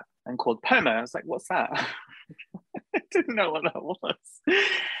sneered at and called Pomo. I was like, what's that? I didn't know what that was.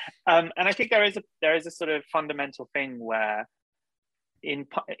 And I think there is a sort of fundamental thing where in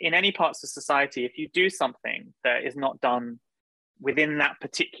any parts of society, if you do something that is not done within that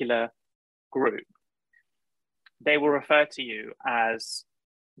particular group, they will refer to you as,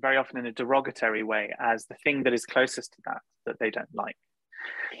 very often in a derogatory way, as the thing that is closest to that they don't like.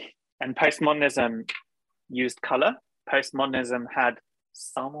 And postmodernism used color. Postmodernism had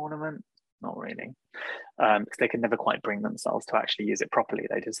some ornament, not really, because they could never quite bring themselves to actually use it properly.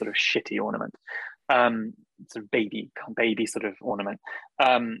 They did sort of shitty ornament, sort of baby sort of ornament.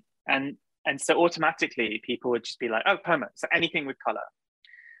 And so automatically people would just be like, oh, Pomo. So anything with color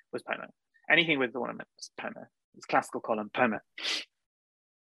was Pomo. Anything with ornament was Pomo. It was classical column, Pomo.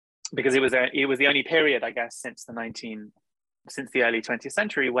 Because it was the only period, I guess, since the early 20th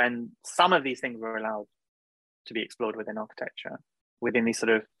century when some of these things were allowed to be explored within architecture, within these sort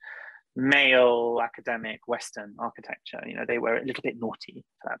of male academic Western architecture. They were a little bit naughty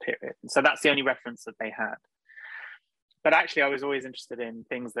for that period. And so that's the only reference that they had. But actually, I was always interested in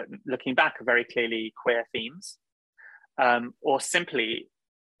things that, looking back, are very clearly queer themes, or simply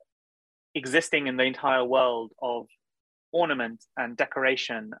existing in the entire world of ornament and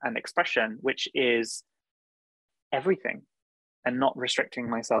decoration and expression, which is everything, and not restricting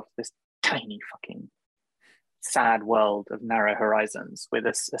myself to this tiny fucking sad world of narrow horizons with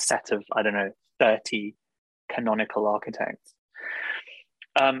a set of, 30 canonical architects.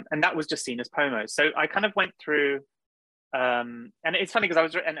 And that was just seen as Pomo. So I kind of went through, and it's funny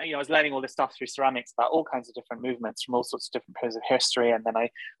because I was learning all this stuff through ceramics about all kinds of different movements from all sorts of different periods of history. And then I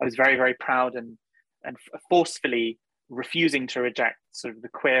was very, very proud and forcefully refusing to reject sort of the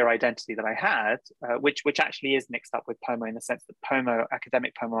queer identity that I had, which actually is mixed up with Pomo in the sense that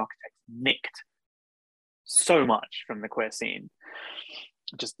academic Pomo architects nicked so much from the queer scene,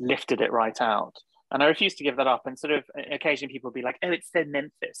 just lifted it right out. And I refused to give that up. And sort of occasionally people would be like, oh, it's the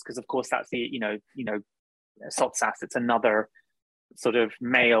Memphis, because of course that's the, Sottsass, it's another sort of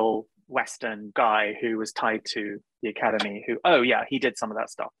male Western guy who was tied to the academy who, oh yeah, he did some of that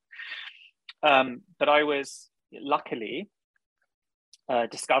stuff. But I was luckily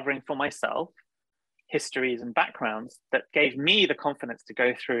discovering for myself histories and backgrounds that gave me the confidence to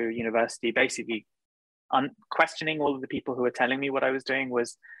go through university, basically questioning all of the people who were telling me what I was doing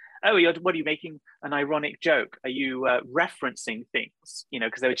was, oh, what are you making an ironic joke? Are you referencing things?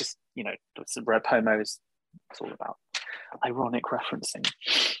 Because they were just, Pomos, it's all about ironic referencing,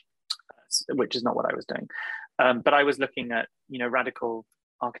 which is not what I was doing. But I was looking at, radical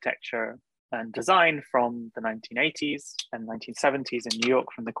architecture and design from the 1980s and 1970s in New York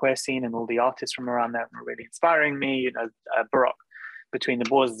from the queer scene, and all the artists from around there were really inspiring me. Baroque Between the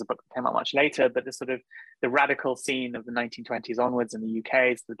Boards is a book that came out much later, but the sort of the radical scene of the 1920s onwards in the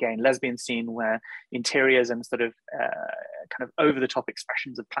UK, it's the gay and lesbian scene where interiors and sort of kind of over-the-top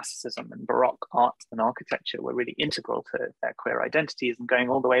expressions of classicism and Baroque art and architecture were really integral to their queer identities, and going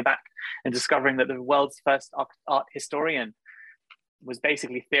all the way back and discovering that the world's first art historian was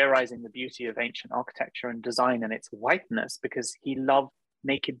basically theorizing the beauty of ancient architecture and design and its whiteness because he loved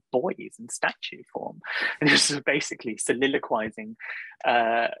naked boys in statue form. And this was basically soliloquizing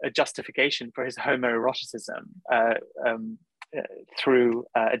a justification for his homoeroticism through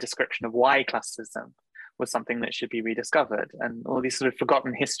a description of why classicism was something that should be rediscovered, and all these sort of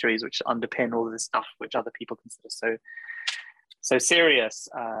forgotten histories which underpin all of this stuff which other people consider so serious.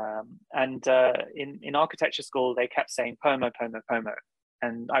 In architecture school, they kept saying Pomo, Pomo, Pomo.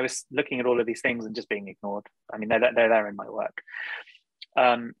 And I was looking at all of these things and just being ignored. I mean, they're there in my work.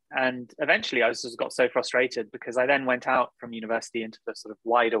 And eventually I just got so frustrated because I then went out from university into the sort of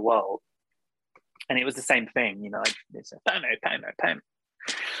wider world, and it was the same thing, it's a Pomo, Pomo, Pomo.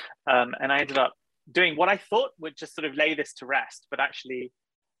 And I ended up doing what I thought would just sort of lay this to rest, but actually,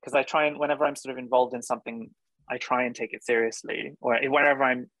 because I try and, whenever I'm sort of involved in something, I try and take it seriously, or wherever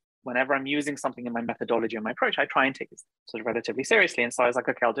I'm whenever I'm using something in my methodology or my approach, I try and take it sort of relatively seriously. And so I was like,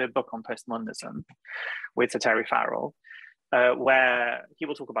 okay, I'll do a book on postmodernism with Sir Terry Farrell, where he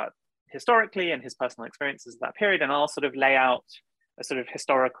will talk about historically and his personal experiences of that period, and I'll sort of lay out a sort of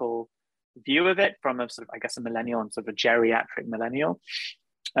historical view of it from a sort of, I guess, a millennial and sort of a geriatric millennial,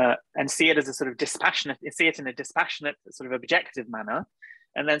 and see it as a sort of dispassionate, see it in a dispassionate, sort of objective manner,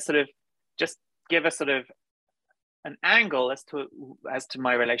 and then sort of just give a sort of an angle as to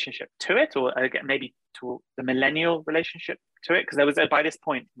my relationship to it, or again, maybe to the millennial relationship to it, because there was by this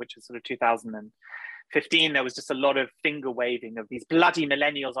point, which is sort of 2015, there was just a lot of finger waving of these bloody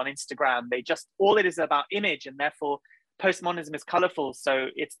millennials on Instagram. They just, all it is about image, and therefore postmodernism is colorful, so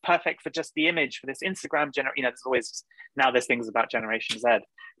it's perfect for just the image for this Instagram generation. There's always, now there's things about Generation Z,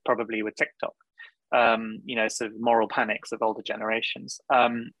 probably with TikTok, sort of moral panics of older generations.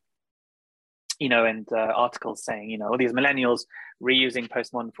 And articles saying, all these millennials reusing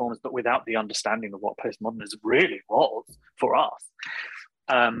postmodern forms, but without the understanding of what postmodernism really was for us.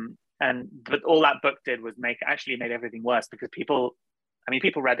 But all that book did was actually made everything worse, because people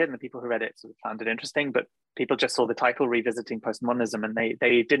read it, and the people who read it sort of found it interesting, but people just saw the title Revisiting Postmodernism, and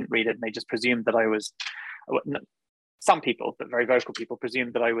they didn't read it, and they just presumed that I was, some people, but very vocal people,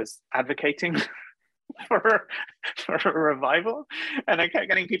 presumed that I was advocating for a revival. And I kept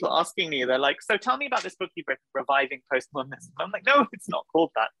getting people asking me, they're like, so tell me about this book you've written, Reviving Postmodernism. I'm like, no, it's not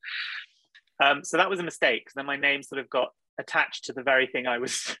called that. So that was a mistake, because then my name sort of got attached to the very thing I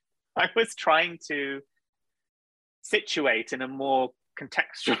was trying to situate in a more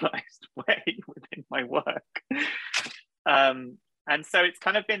contextualized way within my work. And so it's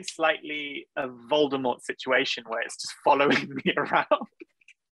kind of been slightly a Voldemort situation, where it's just following me around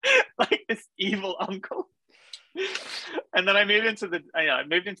like this evil uncle. And then I moved into the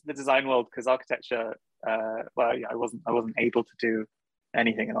design world, because architecture, I wasn't able to do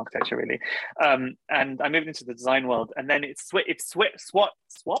anything in architecture really, and I moved into the design world, and then it switched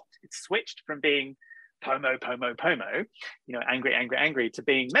from being Pomo, angry, to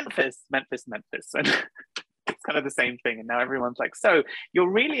being Memphis, and it's kind of the same thing. And now everyone's like, so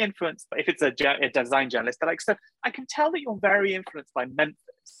you're really influenced by, if it's a design journalist, they're like, so I can tell that you're very influenced by Memphis.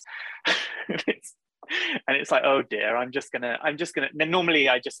 and it's like, oh dear, I'm just gonna. Then normally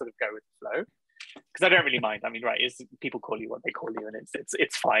I just sort of go with the flow, because I don't really mind. I mean, right, people call you what they call you, and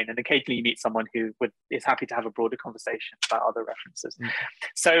it's fine. And occasionally you meet someone who is happy to have a broader conversation about other references.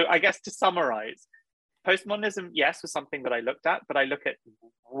 So I guess to summarize, postmodernism, yes, was something that I looked at, but I look at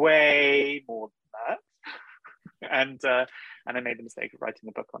way more than that. And I made the mistake of writing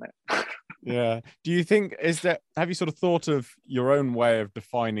a book on it. Yeah. Do you think, have you sort of thought of your own way of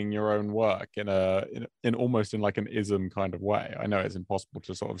defining your own work in almost in like an ism kind of way? I know it's impossible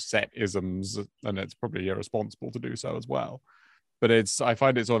to sort of set isms, and it's probably irresponsible to do so as well. But I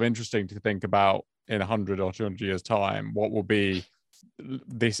find it sort of interesting to think about, in 100 or 200 years time, what will be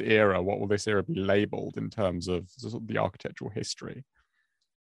this era? What will this era be labeled in terms of sort of the architectural history?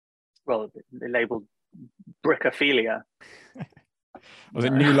 Well, they labeled brickophilia. Was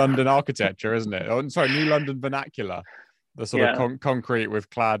it New London architecture, isn't it? Oh, sorry, New London vernacular. The sort of concrete with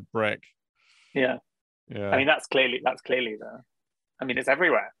clad brick. Yeah. I mean, that's clearly it's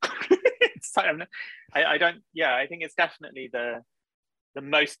everywhere. I think it's definitely the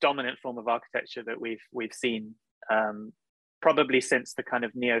most dominant form of architecture that we've seen, probably since the kind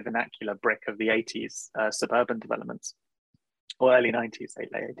of neo-vernacular brick of the 80s suburban developments, or early 90s,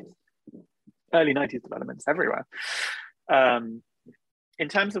 late 80s. Early 90s developments everywhere. In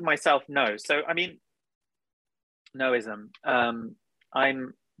terms of myself, no. So, I mean, noism. I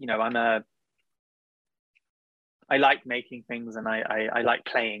like making things, and I like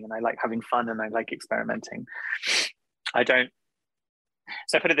playing, and I like having fun, and I like experimenting.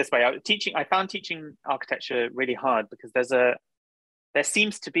 So put it this way, I found teaching architecture really hard, because there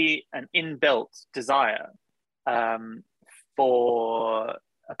seems to be an inbuilt desire for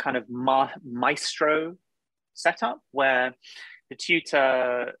a kind of maestro setup, where the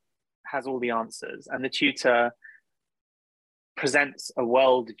tutor has all the answers, and the tutor presents a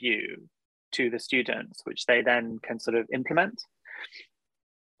worldview to the students, which they then can sort of implement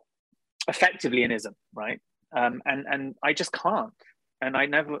effectively in ism, right? And I just can't, and I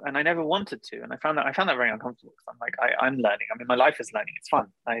never wanted to, and I found that very uncomfortable, because I'm like, I'm learning. I mean, my life is learning. It's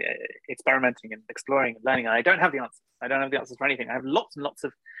fun. Experimenting and exploring and learning, and I don't have the answers. I don't have the answers for anything. I have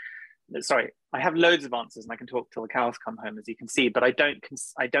I have loads of answers, and I can talk till the cows come home, as you can see, but I don't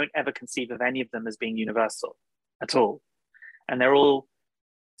ever conceive of any of them as being universal at all. And they're all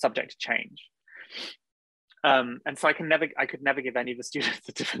subject to change. And so I could never give any of the students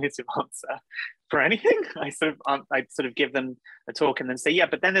a definitive answer for anything. I I'd sort of give them a talk and then say, yeah,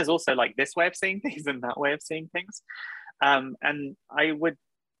 but then there's also like this way of seeing things and that way of seeing things. And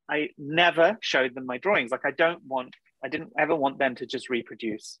I never showed them my drawings. Like I didn't ever want them to just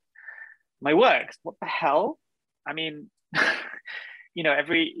reproduce my works. What the hell? I mean, you know,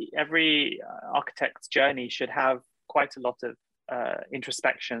 every architect's journey should have quite a lot of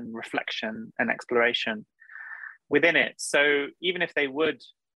introspection, reflection, and exploration within it. So even if they would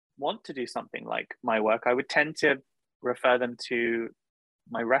want to do something like my work, I would tend to refer them to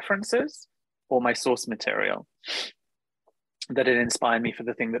my references or my source material that had inspired me for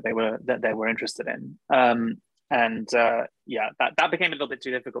the thing that they were interested in. Yeah, that became a little bit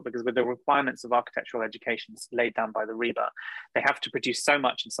too difficult because with the requirements of architectural education laid down by the RIBA, they have to produce so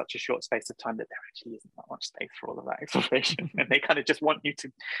much in such a short space of time that there actually isn't that much space for all of that exploration. And they kind of just want you to,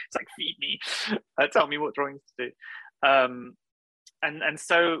 it's like, feed me, tell me what drawings to do. And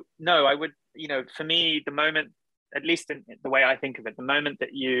so, no, I would, you know, for me, the moment, at least in the way I think of it, the moment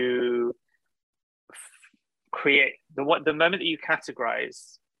that you create, the moment that you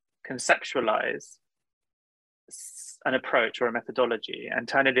categorize, conceptualize an approach or a methodology and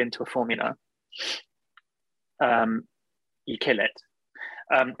turn it into a formula, you kill it.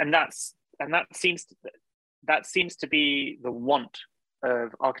 And that seems to be the want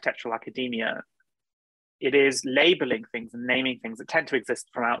of architectural academia. It is labeling things and naming things that tend to exist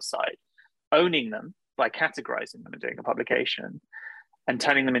from outside, owning them by categorizing them and doing a publication, and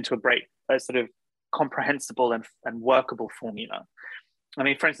turning them into a sort of comprehensible and workable formula. I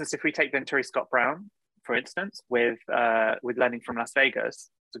mean, for instance, if we take Venturi Scott Brown, for instance, with Learning from Las Vegas,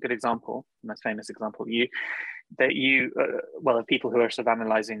 it's a good example, the most famous example of people who are sort of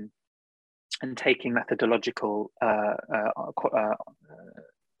analyzing and taking methodological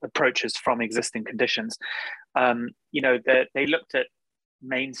approaches from existing conditions. You know, they looked at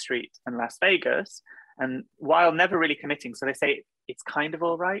Main Street and Las Vegas, and while never really committing, so they say it's kind of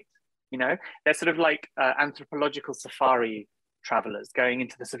all right. You know, they're sort of like anthropological safari travelers going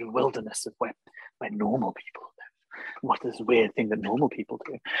into the sort of wilderness of where normal people live. What is this weird thing that normal people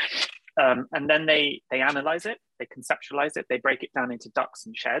do? And then they analyze it, they conceptualize it, they break it down into ducks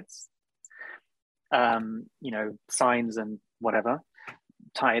and sheds, you know, signs and whatever,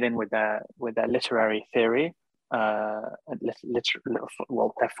 tie it in with their literary theory, their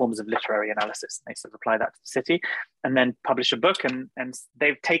forms of literary analysis. And they sort of apply that to the city, and then publish a book. And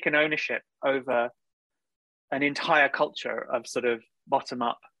they've taken ownership over an entire culture of sort of bottom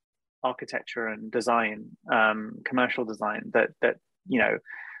up architecture and design, commercial design that you know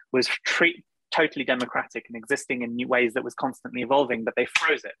was totally democratic and existing in new ways that was constantly evolving, but they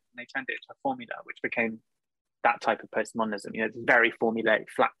froze it and they turned it into a formula, which became that type of postmodernism. You know, it's a very formulaic,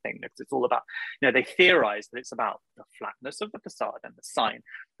 flat thing because it's all about, you know, they theorize that it's about the flatness of the facade and the sign.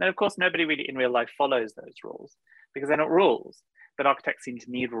 And of course, nobody really in real life follows those rules because they're not rules, but architects seem to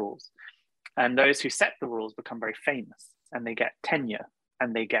need rules. And those who set the rules become very famous and they get tenure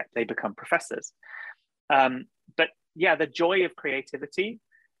and they become professors. But yeah, the joy of creativity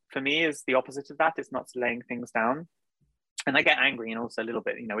for me is the opposite of that. It's not laying things down. And I get angry, and also a little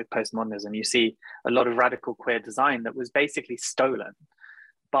bit, you know, with postmodernism, you see a lot of radical queer design that was basically stolen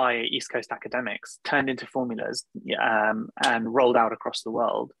by East Coast academics, turned into formulas, and rolled out across the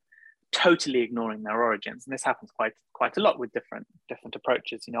world, totally ignoring their origins. And this happens quite a lot with different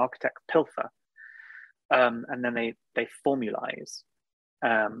approaches. You know, architects pilfer, and then they formalize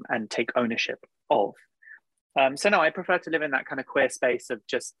and take ownership of. So no, I prefer to live in that kind of queer space of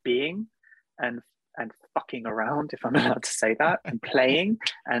just being and fucking around, if I'm allowed to say that, and playing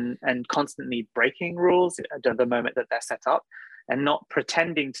and constantly breaking rules at the moment that they're set up, and not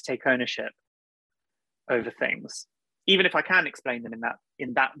pretending to take ownership over things. Even if I can explain them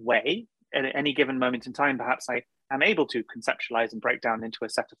in that way, at any given moment in time, perhaps I am able to conceptualize and break down into a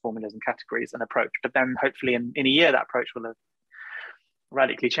set of formulas and categories and approach. But then hopefully in a year, that approach will have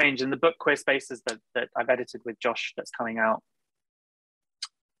radically changed. And the book Queer Spaces that I've edited with Josh, that's coming out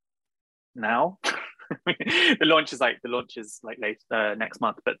now. the launch is like late next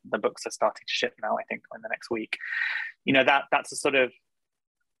month, but the books are starting to ship now, I think, in the next week. You know, that's a sort of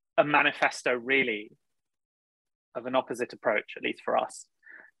a manifesto really of an opposite approach, at least for us,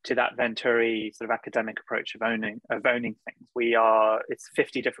 to that Venturi sort of academic approach of owning things. It's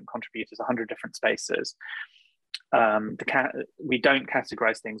 50 different contributors, 100 different spaces. We don't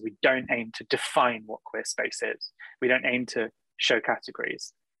categorize things. We don't aim to define what queer space is. We don't aim to show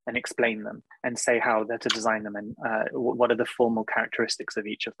categories and explain them and say how they're to design them and what are the formal characteristics of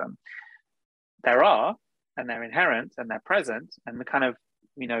each of them. There are, and they're inherent and they're present, and the kind of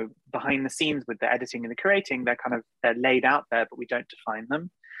you know, behind the scenes with the editing and the curating, they're laid out there, but we don't define them.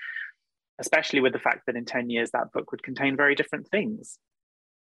 Especially with the fact that in 10 years that book would contain very different things.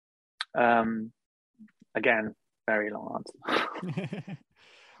 Again, very long answer.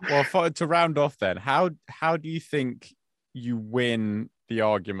 Well, to round off then, how do you think you win the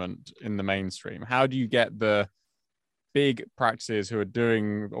argument in the mainstream? How do you get the big practices who are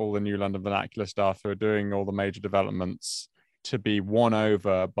doing all the New London vernacular stuff, who are doing all the major developments, to be won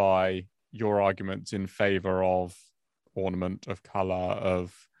over by your arguments in favor of ornament, of color,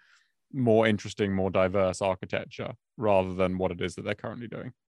 of more interesting, more diverse architecture, rather than what it is that they're currently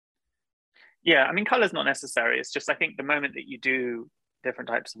doing? Yeah, I mean, color's not necessary. It's just, I think the moment that you do different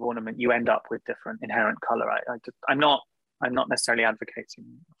types of ornament, you end up with different inherent color. I'm not necessarily advocating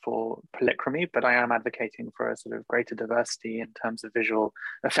for polychromy, but I am advocating for a sort of greater diversity in terms of visual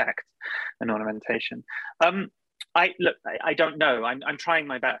effect and ornamentation. I don't know. I'm trying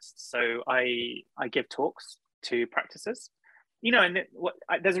my best. So I give talks to practices, you know, and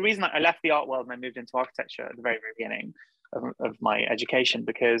there's a reason I left the art world and I moved into architecture at the very, very beginning of my education,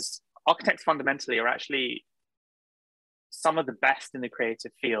 because architects fundamentally are actually some of the best in the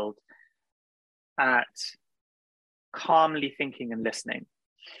creative field at calmly thinking and listening.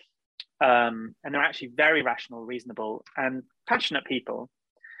 And they're actually very rational, reasonable, and passionate people.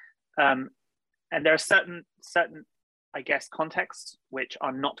 And there are certain, I guess, contexts which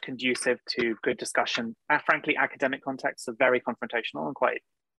are not conducive to good discussion. Frankly, academic contexts are very confrontational and quite,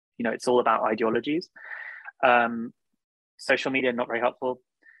 you know, it's all about ideologies. Social media, not very helpful.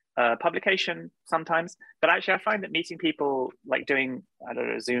 Publication sometimes, but actually I find that meeting people, like doing, I don't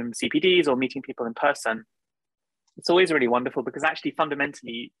know, Zoom CPDs or meeting people in person, it's always really wonderful, because actually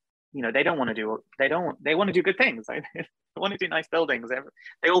fundamentally, you know, they want to do good things. They want to do nice buildings.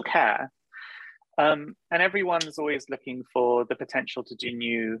 They all care. And everyone's always looking for the potential to do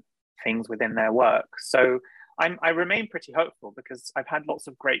new things within their work. So I remain pretty hopeful, because I've had lots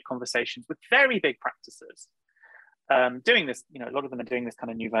of great conversations with very big practices doing this. You know, a lot of them are doing this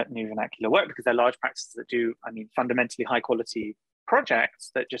kind of new vernacular work because they're large practices that do, I mean, fundamentally high quality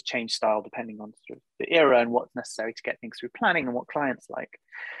projects that just change style depending on sort of the era and what's necessary to get things through planning and what clients like.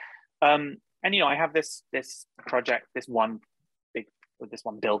 And you know, I have this project, this one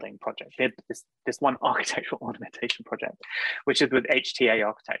building project, this one architectural ornamentation project, which is with HTA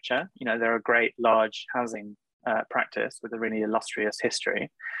Architecture. You know, they're a great large housing practice with a really illustrious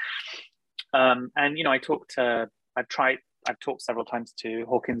history. And you know, I've talked several times to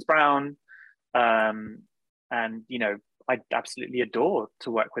Hawkins Brown, and you know, I absolutely adore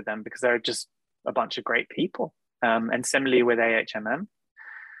to work with them because they're just a bunch of great people. And similarly with AHMM.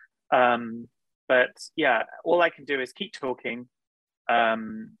 But yeah, all I can do is keep talking,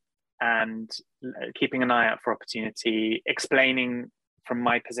 and keeping an eye out for opportunity, explaining from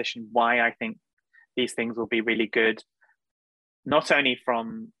my position why I think these things will be really good, not only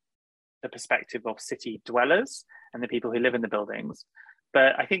from the perspective of city dwellers and the people who live in the buildings,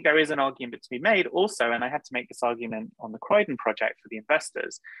 but I think there is an argument to be made also, and I had to make this argument on the Croydon project for the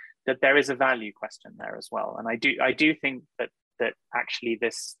investors, that there is a value question there as well. And I do think that actually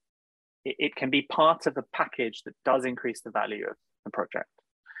it can be part of a package that does increase the value of the project.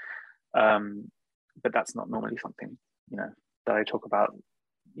 But that's not normally something, you know, that I talk about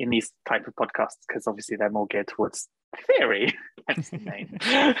in these type of podcasts, because obviously they're more geared towards theory. Hence the name.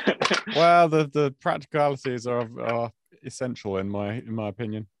 Well, the practicalities are essential in my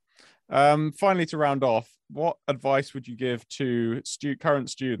opinion. Finally, to round off, what advice would you give to current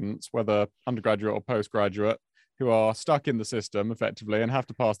students, whether undergraduate or postgraduate, who are stuck in the system effectively and have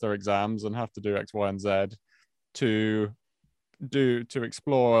to pass their exams and have to do X, Y, and Z to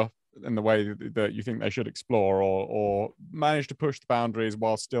explore in the way that you think they should explore, or manage to push the boundaries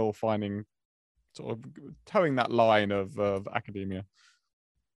while still finding, sort of towing that line of academia?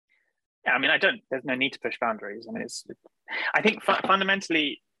 Yeah, I mean, there's no need to push boundaries. I mean, I think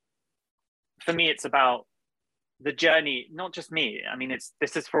fundamentally, for me, it's about the journey, not just me. I mean,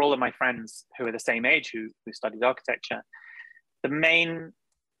 this is for all of my friends who are the same age who studied architecture. The main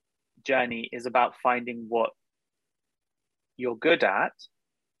journey is about finding what you're good at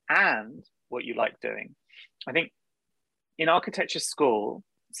and what you like doing. I think in architecture school,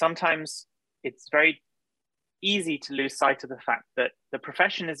 sometimes it's very easy to lose sight of the fact that the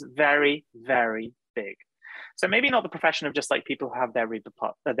profession is very, very big. So maybe not the profession of just like people who have their RIBA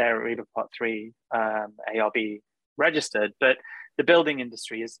Part 3 ARB registered, but the building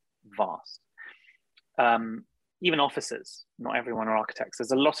industry is vast. Even officers, not everyone are architects.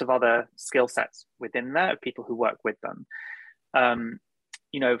 There's a lot of other skill sets within there of people who work with them.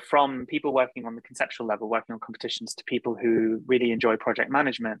 from people working on the conceptual level, working on competitions, to people who really enjoy project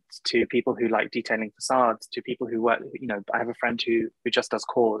management, to people who like detailing facades, to people who work, I have a friend who just does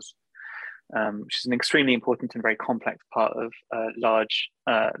cores, which is an extremely important and very complex part of large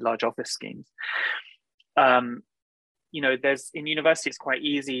office schemes. There's in university, it's quite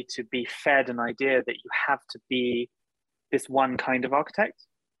easy to be fed an idea that you have to be this one kind of architect.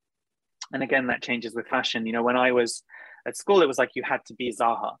 And again, that changes with fashion. When I was at school, it was like you had to be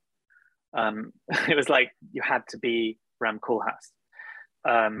Zaha. It was like you had to be Ram Koolhaas.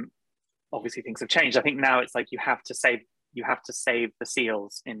 Obviously, things have changed. I think now it's like you have to save the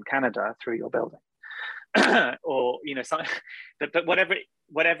seals in Canada through your building, or but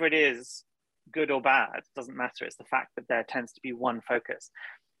whatever it is, good or bad, doesn't matter. It's the fact that there tends to be one focus,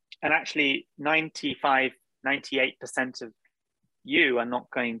 and actually 98% of you are not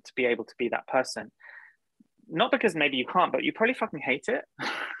going to be able to be that person. Not because maybe you can't, but you probably fucking hate it.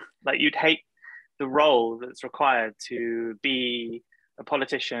 Like you'd hate the role that's required to be a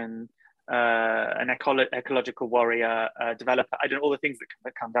politician, an ecological warrior, a developer. I don't know, all the things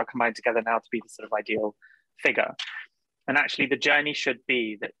that come down combined together now to be the sort of ideal figure. And actually the journey should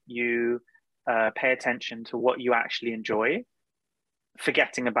be that you pay attention to what you actually enjoy,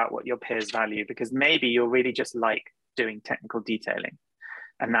 forgetting about what your peers value, because maybe you're really just like doing technical detailing,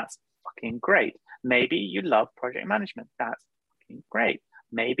 and that's fucking great. Maybe you love project management, that's fucking great.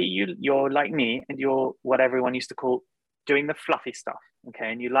 Maybe you're like me and you're what everyone used to call doing the fluffy stuff, okay,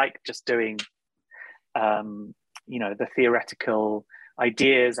 and you like just doing the theoretical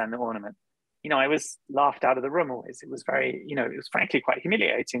ideas and the ornament. I was laughed out of the room always. It was very, it was frankly quite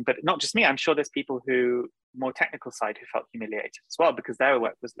humiliating, but not just me. I'm sure there's people who, more technical side, who felt humiliated as well because their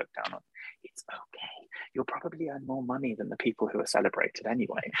work was looked down on. It's okay. You'll probably earn more money than the people who are celebrated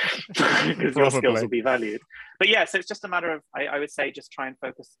anyway, because your skills will be valued. But yeah, so it's just a matter of, I would say, just try and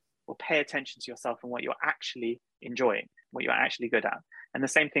focus or pay attention to yourself and what you're actually enjoying, what you're actually good at. And the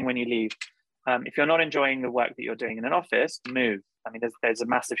same thing when you leave. If you're not enjoying the work that you're doing in an office, move. I mean, there's a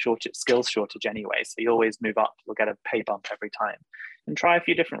massive skills shortage anyway, so you always move up. You'll get a pay bump every time, and try a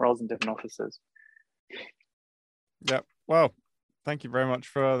few different roles in different offices. Yeah, well, thank you very much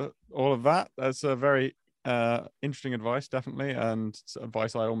for all of that. That's a very interesting advice, definitely, and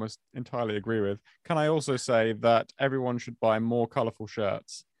advice I almost entirely agree with. Can I also say that everyone should buy more colorful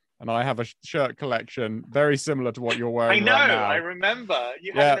shirts? And I have a shirt collection very similar to what you're wearing right now. I remember.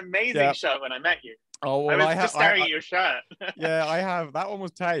 You had an amazing shirt when I met you. Oh, well, I was just staring at your shirt. Yeah, I have. That one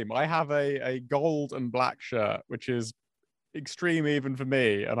was tame. I have a gold and black shirt, which is extreme even for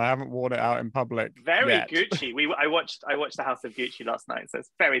me, and I haven't worn it out in public very yet. Gucci. I watched the House of Gucci last night, so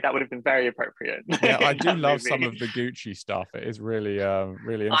that would have been very appropriate. Yeah, I do love some of the Gucci stuff. It is really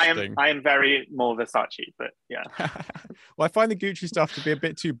really interesting. I am very more Versace, but yeah. Well, I find the Gucci stuff to be a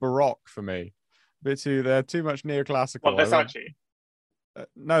bit too baroque for me. They're too much neoclassical. What, Versace?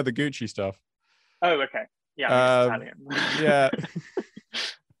 No, the Gucci stuff. Oh, okay. Yeah, Italian. Yeah.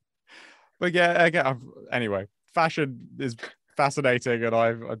 But yeah, again, anyway, fashion is fascinating, and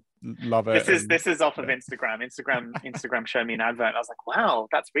I love it. This is off of Instagram. Instagram showed me an advert, and I was like, wow,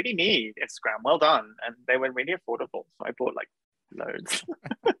 that's really neat. Instagram, well done. And they were really affordable, so I bought like loads.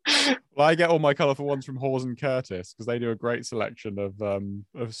 Well, I get all my colorful ones from Hawes and Curtis because they do a great selection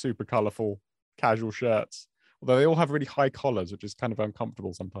of super colorful casual shirts. Although they all have really high collars, which is kind of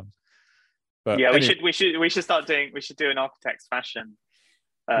uncomfortable sometimes. But yeah, anyway, we should do an architect's fashion.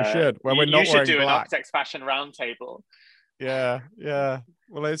 We should. When we're not you should wearing do black. An architect's fashion roundtable. Yeah.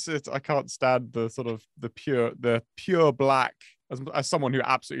 Well, it's I can't stand the pure black. As someone who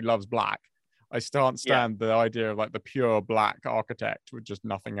absolutely loves black, I can't stand the idea of like the pure black architect with just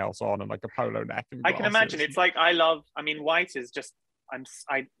nothing else on and like a polo neck. And I can imagine. It's like white is just.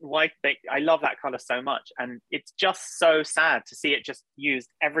 I love that color so much, and it's just so sad to see it just used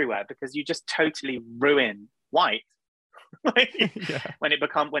everywhere because you just totally ruin white when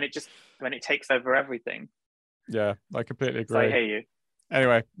it takes over everything. Yeah, I completely agree. So I hear you.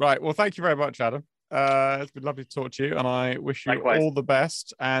 Anyway, right. Well, thank you very much, Adam. It's been lovely to talk to you, and I wish you Likewise. all the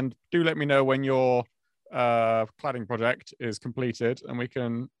best. And do let me know when your cladding project is completed, and we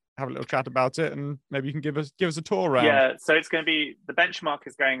can have a little chat about it, and maybe you can give us a tour around. Yeah, so it's going to be, the benchmark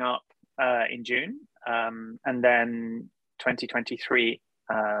is going up in June, and then 2023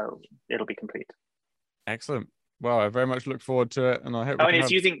 it'll be complete. Excellent. Well, I very much look forward to it, and I hope.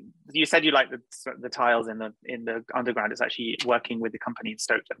 You said you like the tiles in the underground. It's actually working with the company in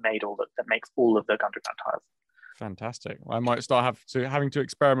Stoke that makes all of the underground tiles. Fantastic. I might start having to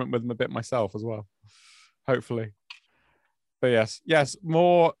experiment with them a bit myself as well, hopefully. But yes,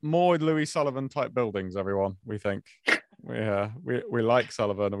 more Louis Sullivan type buildings, everyone. We think. We like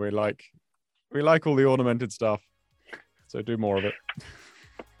Sullivan, and we like all the ornamented stuff. So do more of it.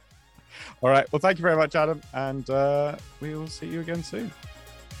 All right. Well, thank you very much, Adam, and we will see you again soon.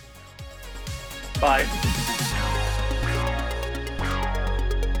 Bye.